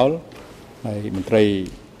đánh đáo này mình trầy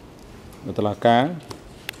mình là cá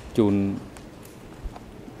chun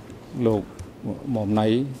lục mồm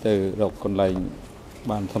náy từ độc còn lại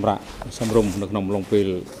bàn sầm rạ sầm rùng được nồng lồng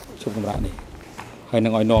pì sầm rạ này hay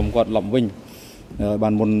năng ngòi nòm quạt lỏng vinh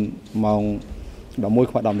bàn môn mong đỏ môi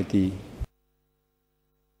qua đòn thì